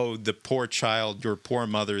like, oh, the poor child, your poor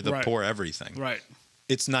mother, the Right. poor everything. Right.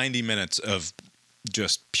 It's 90 minutes of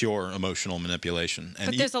just pure emotional manipulation. And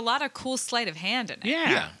But there's a lot of cool sleight of hand in it. Yeah.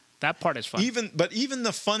 Yeah. That part is fun. even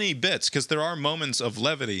the funny bits, because there are moments of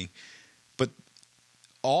levity, but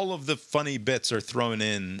all of the funny bits are thrown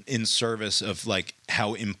in service of like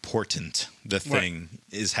how important the thing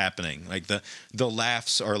is happening. Like the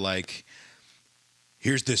laughs are like,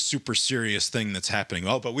 here's this super serious thing that's happening.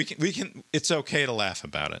 Oh, but we can it's okay to laugh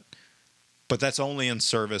about it. But that's only in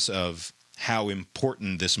service of how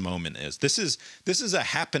important this moment is. This is a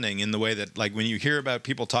happening in the way that, like, when you hear about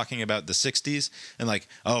people talking about the 60s and like,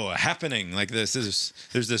 oh, a happening, like there's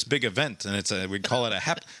this big event and we'd call it a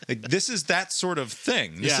like, this is that sort of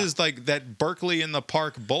thing. This Yeah. is like that Berkeley in the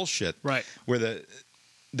Park bullshit, Right. where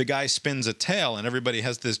the guy spins a tale and everybody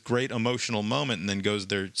has this great emotional moment and then goes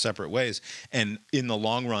their separate ways, and in the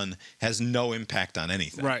long run has no impact on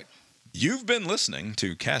anything. Right. You've been listening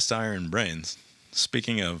to Cast Iron Brains.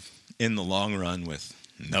 Speaking of in the long run with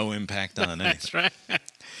no impact on anything. That's right.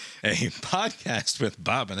 A podcast with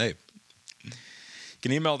Bob and Abe. You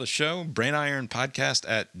can email the show,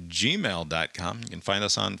 brainironpodcast@gmail.com. You can find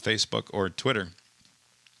us on Facebook or Twitter.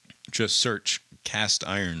 Just search Cast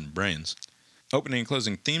Iron Brains. Opening and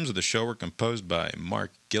closing themes of the show were composed by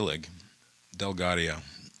Mark Gillig. Del Gaudio.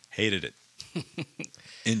 Hated it.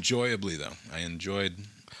 Enjoyably, though. I enjoyed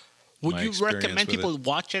Would my you experience recommend with people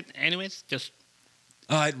watch it anyways? Just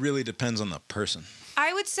it really depends on the person.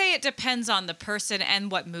 I would say it depends on the person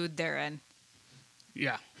and what mood they're in.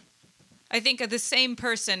 yeah. I think the same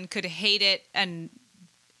person could hate it and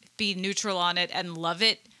be neutral on it and love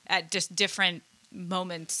it at just different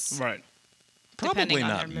moments. Right. Probably Depending on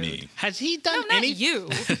not their me. mood. Has he No, done not any? you.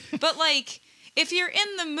 But like, if you're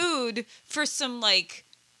in the mood for some like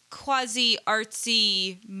quasi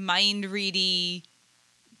artsy, mind ready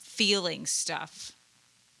feeling stuff,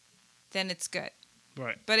 then it's good.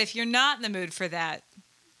 Right. But if you're not in the mood for that,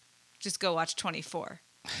 just go watch 24.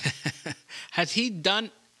 Has he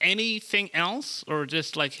done anything else, or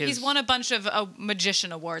just like his? He's won a bunch of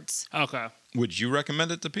magician awards. Okay. Would you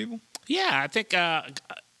recommend it to people? Yeah, I think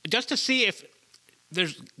just to see if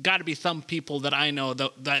there's got to be some people that I know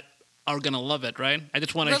that are gonna love it, right? I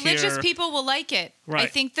just want to hear. Religious people will like it. I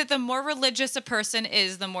Right. think that the more religious a person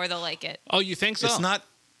is, the more they'll like it. Oh, you think so? It's not.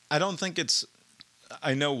 I don't think it's.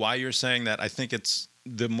 I know why you're saying that. I think it's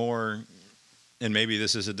the more, and maybe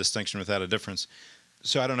this is a distinction without a difference.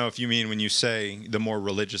 So I don't know if you mean when you say the more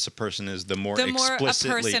religious a person is, the more The more a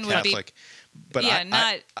explicitly person would be- Catholic. But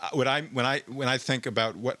Yeah, when I think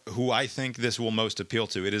about who I think this will most appeal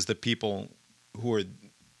to, it is the people who are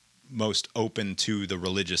most open to the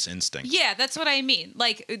religious instinct. Yeah, that's what I mean.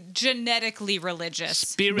 Like genetically religious.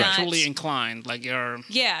 spiritually not- inclined, like you're.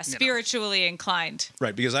 Yeah, spiritually inclined.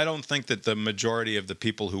 Right, because I don't think that the majority of the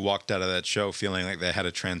people who walked out of that show feeling like they had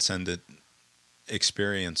a transcendent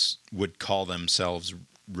experience would call themselves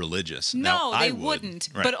religious. Now, No, I they would, wouldn't.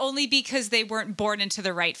 right. But only because they weren't born into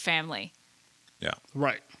the right family. Yeah.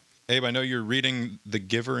 Right. Abe, I know you're reading The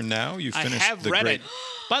Giver now. You I finished have the read great... it.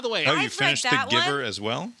 By the way, Oh, I've you read finished The that Giver one. as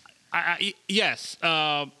well? yes.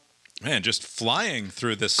 Man, just flying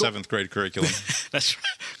through this seventh grade curriculum. That's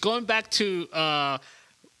right. Going back to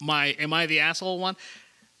my "Am I the Asshole" one.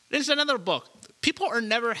 There's another book. People are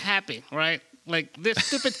never happy, right? Like this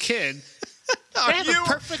stupid kid. They have a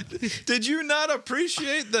perfect. Did you not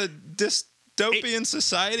appreciate the dystopian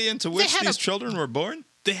society into which had these a- children were born?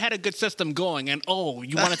 They had a good system going, and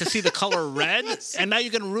you wanted to see the color red, and now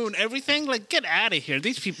you're gonna ruin everything. Like, get out of here!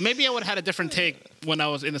 These people. Maybe I would have had a different take when I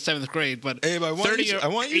was in the 7th grade, but Abe, I want you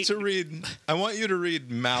to eight- read. I want you to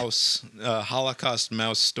read Mouse, Holocaust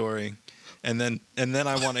Mouse story, and then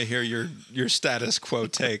I want to hear your status quo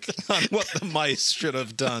take on what the mice should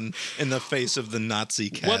have done in the face of the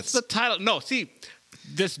Nazi cats. What's the title? No, see,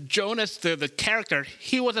 this Jonas, the character,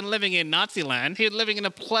 he wasn't living in Nazi land. He was living in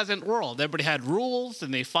a pleasant world. Everybody had rules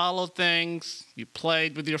and they followed things. You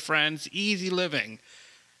played with your friends, easy living.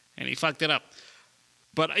 And he fucked it up.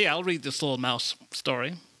 But yeah, I'll read this little mouse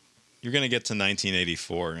story. You're going to get to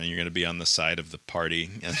 1984 and you're going to be on the side of the party.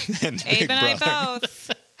 And Big Abe and I Brother.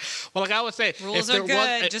 both. Well, like I would say, Rules if are there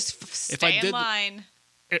good. was, Just if I stay in did- line.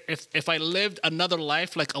 if I lived another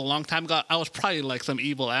life like a long time ago, I was probably like some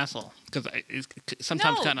evil asshole because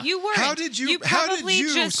sometimes No, kind of. you weren't. How did you? You How did probably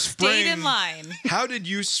you just spring? stayed in line. How did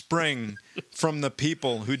you spring from the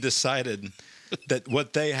people who decided that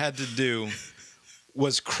what they had to do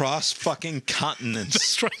was cross fucking continents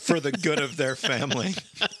That's right. for the good of their family?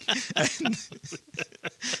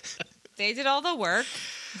 They did all the work.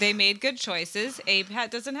 They made good choices. Abe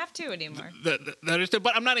doesn't have to anymore. That is,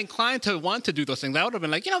 but I'm not inclined to want to do those things. I would have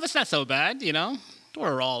been like, that's not so bad.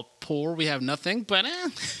 We're all poor. We have nothing, but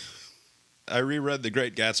I reread The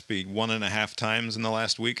Great Gatsby 1.5 times in the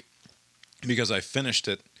last week because I finished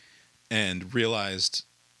it and realized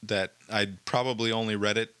that I'd probably only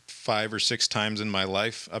read it 5 or 6 times in my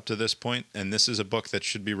life up to this point, and this is a book that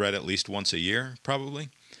should be read at least once a year, probably,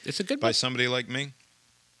 it's a good by book. somebody like me.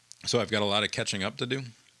 So I've got a lot of catching up to do.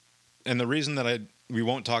 And the reason that we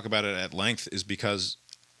won't talk about it at length is because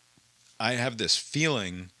I have this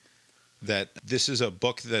feeling that this is a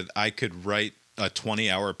book that I could write a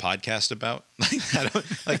 20-hour podcast about.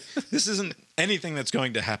 This isn't anything that's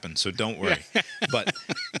going to happen, so don't worry. But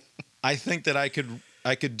I think that I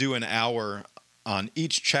could do an hour on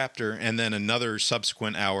each chapter and then another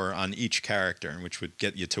subsequent hour on each character, which would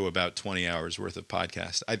get you to about 20 hours worth of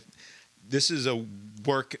podcast. This is a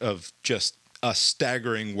work of just a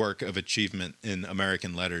staggering work of achievement in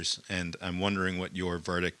American letters, and I'm wondering what your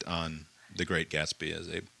verdict on The Great Gatsby is,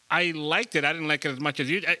 Abe. I liked it. I didn't like it as much as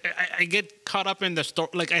you. I get caught up in the story,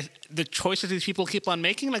 the choices these people keep on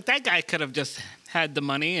making. Like that guy could have just had the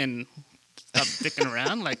money and stopped sticking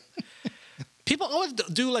around. Like people always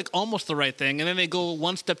do like almost the right thing, and then they go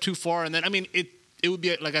one step too far. And then it would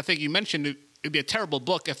be like I think you mentioned it'd be a terrible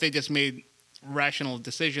book if they just made rational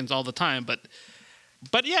decisions all the time.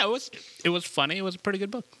 But yeah, it was funny. It was a pretty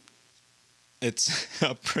good book. It's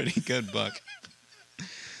a pretty good book.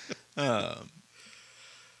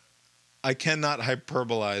 I cannot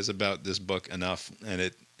hyperbolize about this book enough, and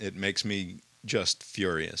it makes me just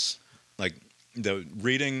furious. Like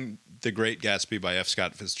reading The Great Gatsby by F.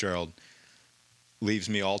 Scott Fitzgerald leaves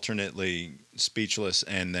me alternately speechless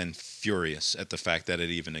and then furious at the fact that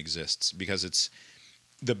it even exists, because it's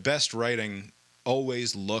the best writing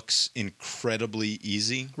always looks incredibly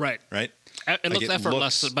easy. Right. Right? It looks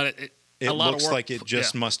effortless, but it a lot looks of work. like it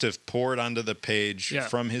just must have poured onto the page Yeah.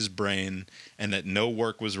 from his brain and that no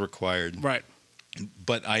work was required. Right.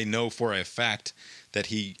 But I know for a fact that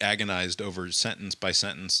he agonized over sentence by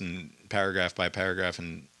sentence and paragraph by paragraph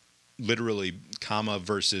and literally comma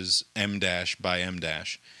versus M dash by M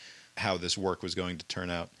dash how this work was going to turn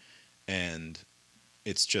out. And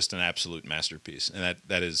it's just an absolute masterpiece. And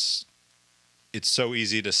that is, it's so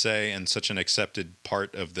easy to say and such an accepted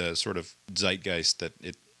part of the sort of zeitgeist that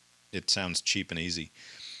it sounds cheap and easy,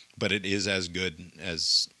 but it is as good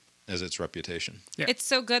as its reputation. Yeah. It's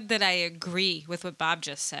so good that I agree with what Bob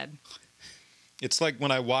just said. It's like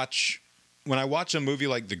when I watch a movie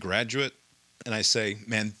like The Graduate and I say,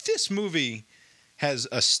 man, this movie has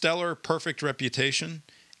a stellar, perfect reputation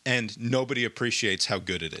and nobody appreciates how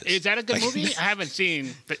good it is. Is that a good movie? I haven't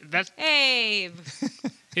seen. But that's Abe.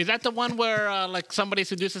 is that the one where like somebody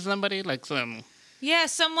seduces somebody, like some? Yeah,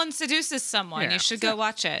 someone seduces someone. Yeah. You should go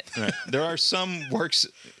watch it. Right. There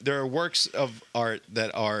are works of art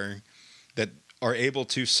that are able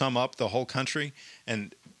to sum up the whole country,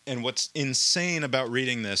 and what's insane about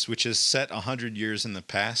reading this, which is set 100 years in the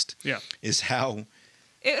past, Yeah. is how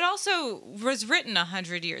It also was written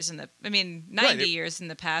 100 years 90 years in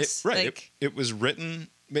the past. it was written,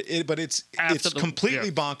 but it's After the- completely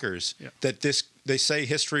yeah. bonkers Yeah. that they say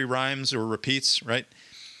history rhymes or repeats, right?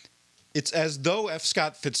 It's as though F.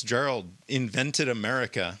 Scott Fitzgerald invented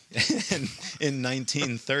America in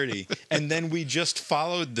 1930, and then we just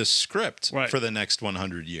followed the script Right. for the next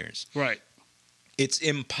 100 years. Right. It's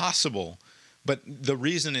impossible, but the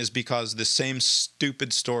reason is because the same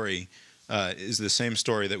stupid story is the same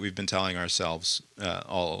story that we've been telling ourselves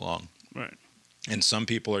all along. Right. And some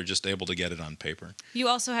people are just able to get it on paper. You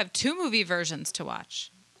also have 2 movie versions to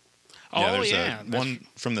watch. There's that's- one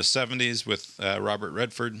from the 70s with Robert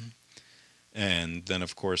Redford, and then,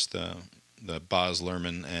 of course, the Baz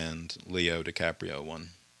Luhrmann and Leo DiCaprio one,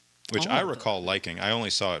 which I recall liking. I only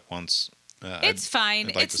saw it once. It's fine.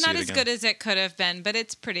 I'd like It's to see not it as again. good as it could have been, but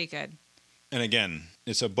it's pretty good. And again,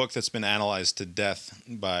 it's a book that's been analyzed to death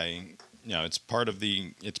by, it's part of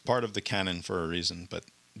the canon for a reason,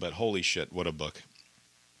 but holy shit, what a book.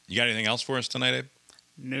 You got anything else for us tonight, Abe?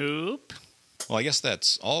 Nope. Well, I guess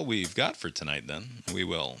that's all we've got for tonight then. We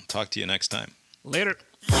will talk to you next time. Later.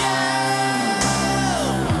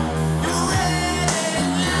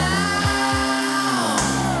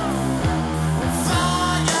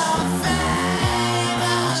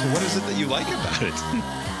 So what is it that you like about it?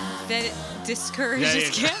 That it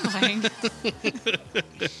discourages gambling.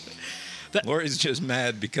 Lori's just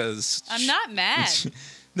mad because I'm not mad.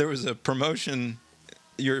 there was a promotion.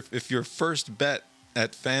 If your first bet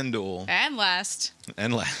at FanDuel And last,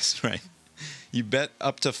 right? You bet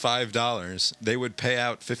up to $5, they would pay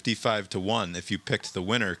out 55-1 if you picked the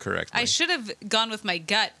winner correctly. I should have gone with my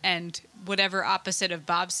gut, and whatever opposite of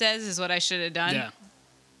Bob says is what I should have done. Yeah.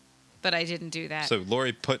 But I didn't do that. So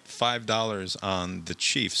Lori put $5 on the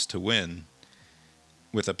Chiefs to win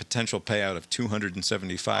with a potential payout of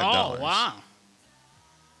 $275. Oh, wow.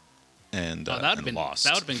 And, that would and have lost.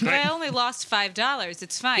 been But great. I only lost $5.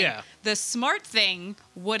 It's fine. Yeah. The smart thing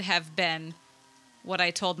would have been what I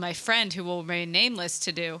told my friend, who will remain nameless,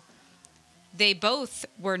 to do. They both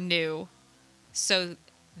were new, so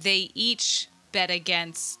they each bet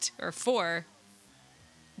against or for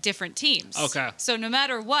different teams. Okay. So no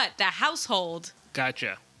matter what, the household,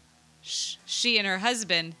 Gotcha. she and her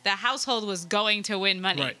husband, the household was going to win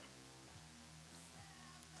money. Right.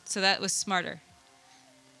 So that was smarter.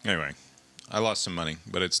 Anyway, I lost some money,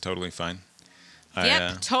 but it's totally fine.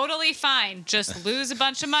 Yep, totally fine. Just lose a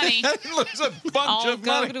bunch of money. I lose a bunch I'll of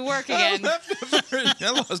go money. to work again. I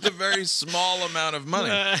lost a very small amount of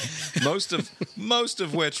money. most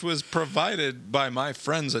of which was provided by my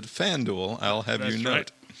friends at FanDuel, I'll have That's you note.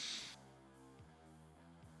 right.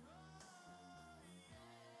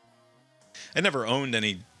 I never owned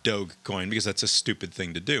any Dogecoin because that's a stupid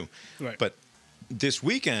thing to do. Right. But this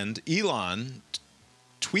weekend, Elon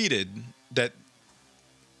tweeted that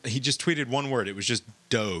he just tweeted one word. It was just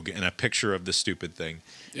Doge and a picture of the stupid thing.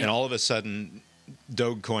 Yeah. And all of a sudden,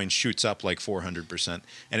 Dogecoin shoots up like 400%.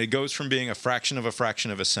 And it goes from being a fraction of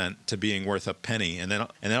a cent to being worth a penny. And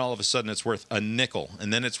then all of a sudden it's worth a nickel.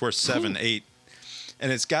 And then it's worth 7, 8.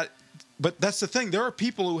 And it's got... But that's the thing. There are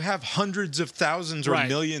people who have hundreds of thousands or Right.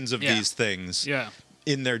 millions of Yeah. these things Yeah.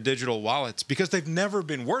 in their digital wallets because they've never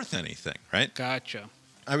been worth anything, right? Gotcha.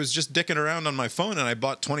 I was just dicking around on my phone and I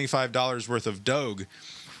bought $25 worth of Doge.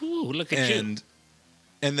 Ooh, look at you.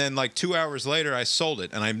 And then like 2 hours later, I sold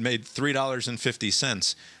it and I made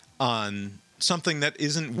 $3.50 on something that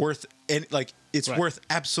isn't worth any, like it's Right. worth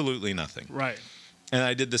absolutely nothing. Right. And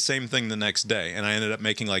I did the same thing the next day, and I ended up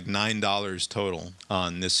making like $9 total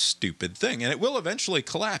on this stupid thing. And it will eventually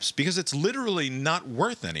collapse because it's literally not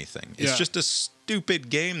worth anything. It's Yeah. just a stupid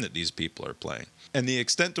game that these people are playing. And the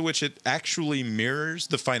extent to which it actually mirrors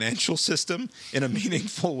the financial system in a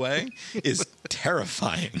meaningful way is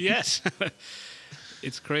terrifying. Yes.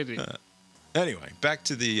 It's crazy. Anyway, back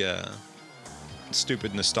to the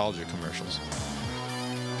stupid nostalgia commercials.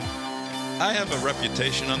 I have a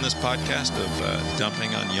reputation on this podcast of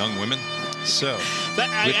dumping on young women. So, with that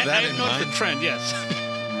I in noticed mind, the trend, yes.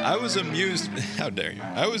 I was amused. How dare you?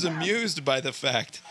 I was amused by the fact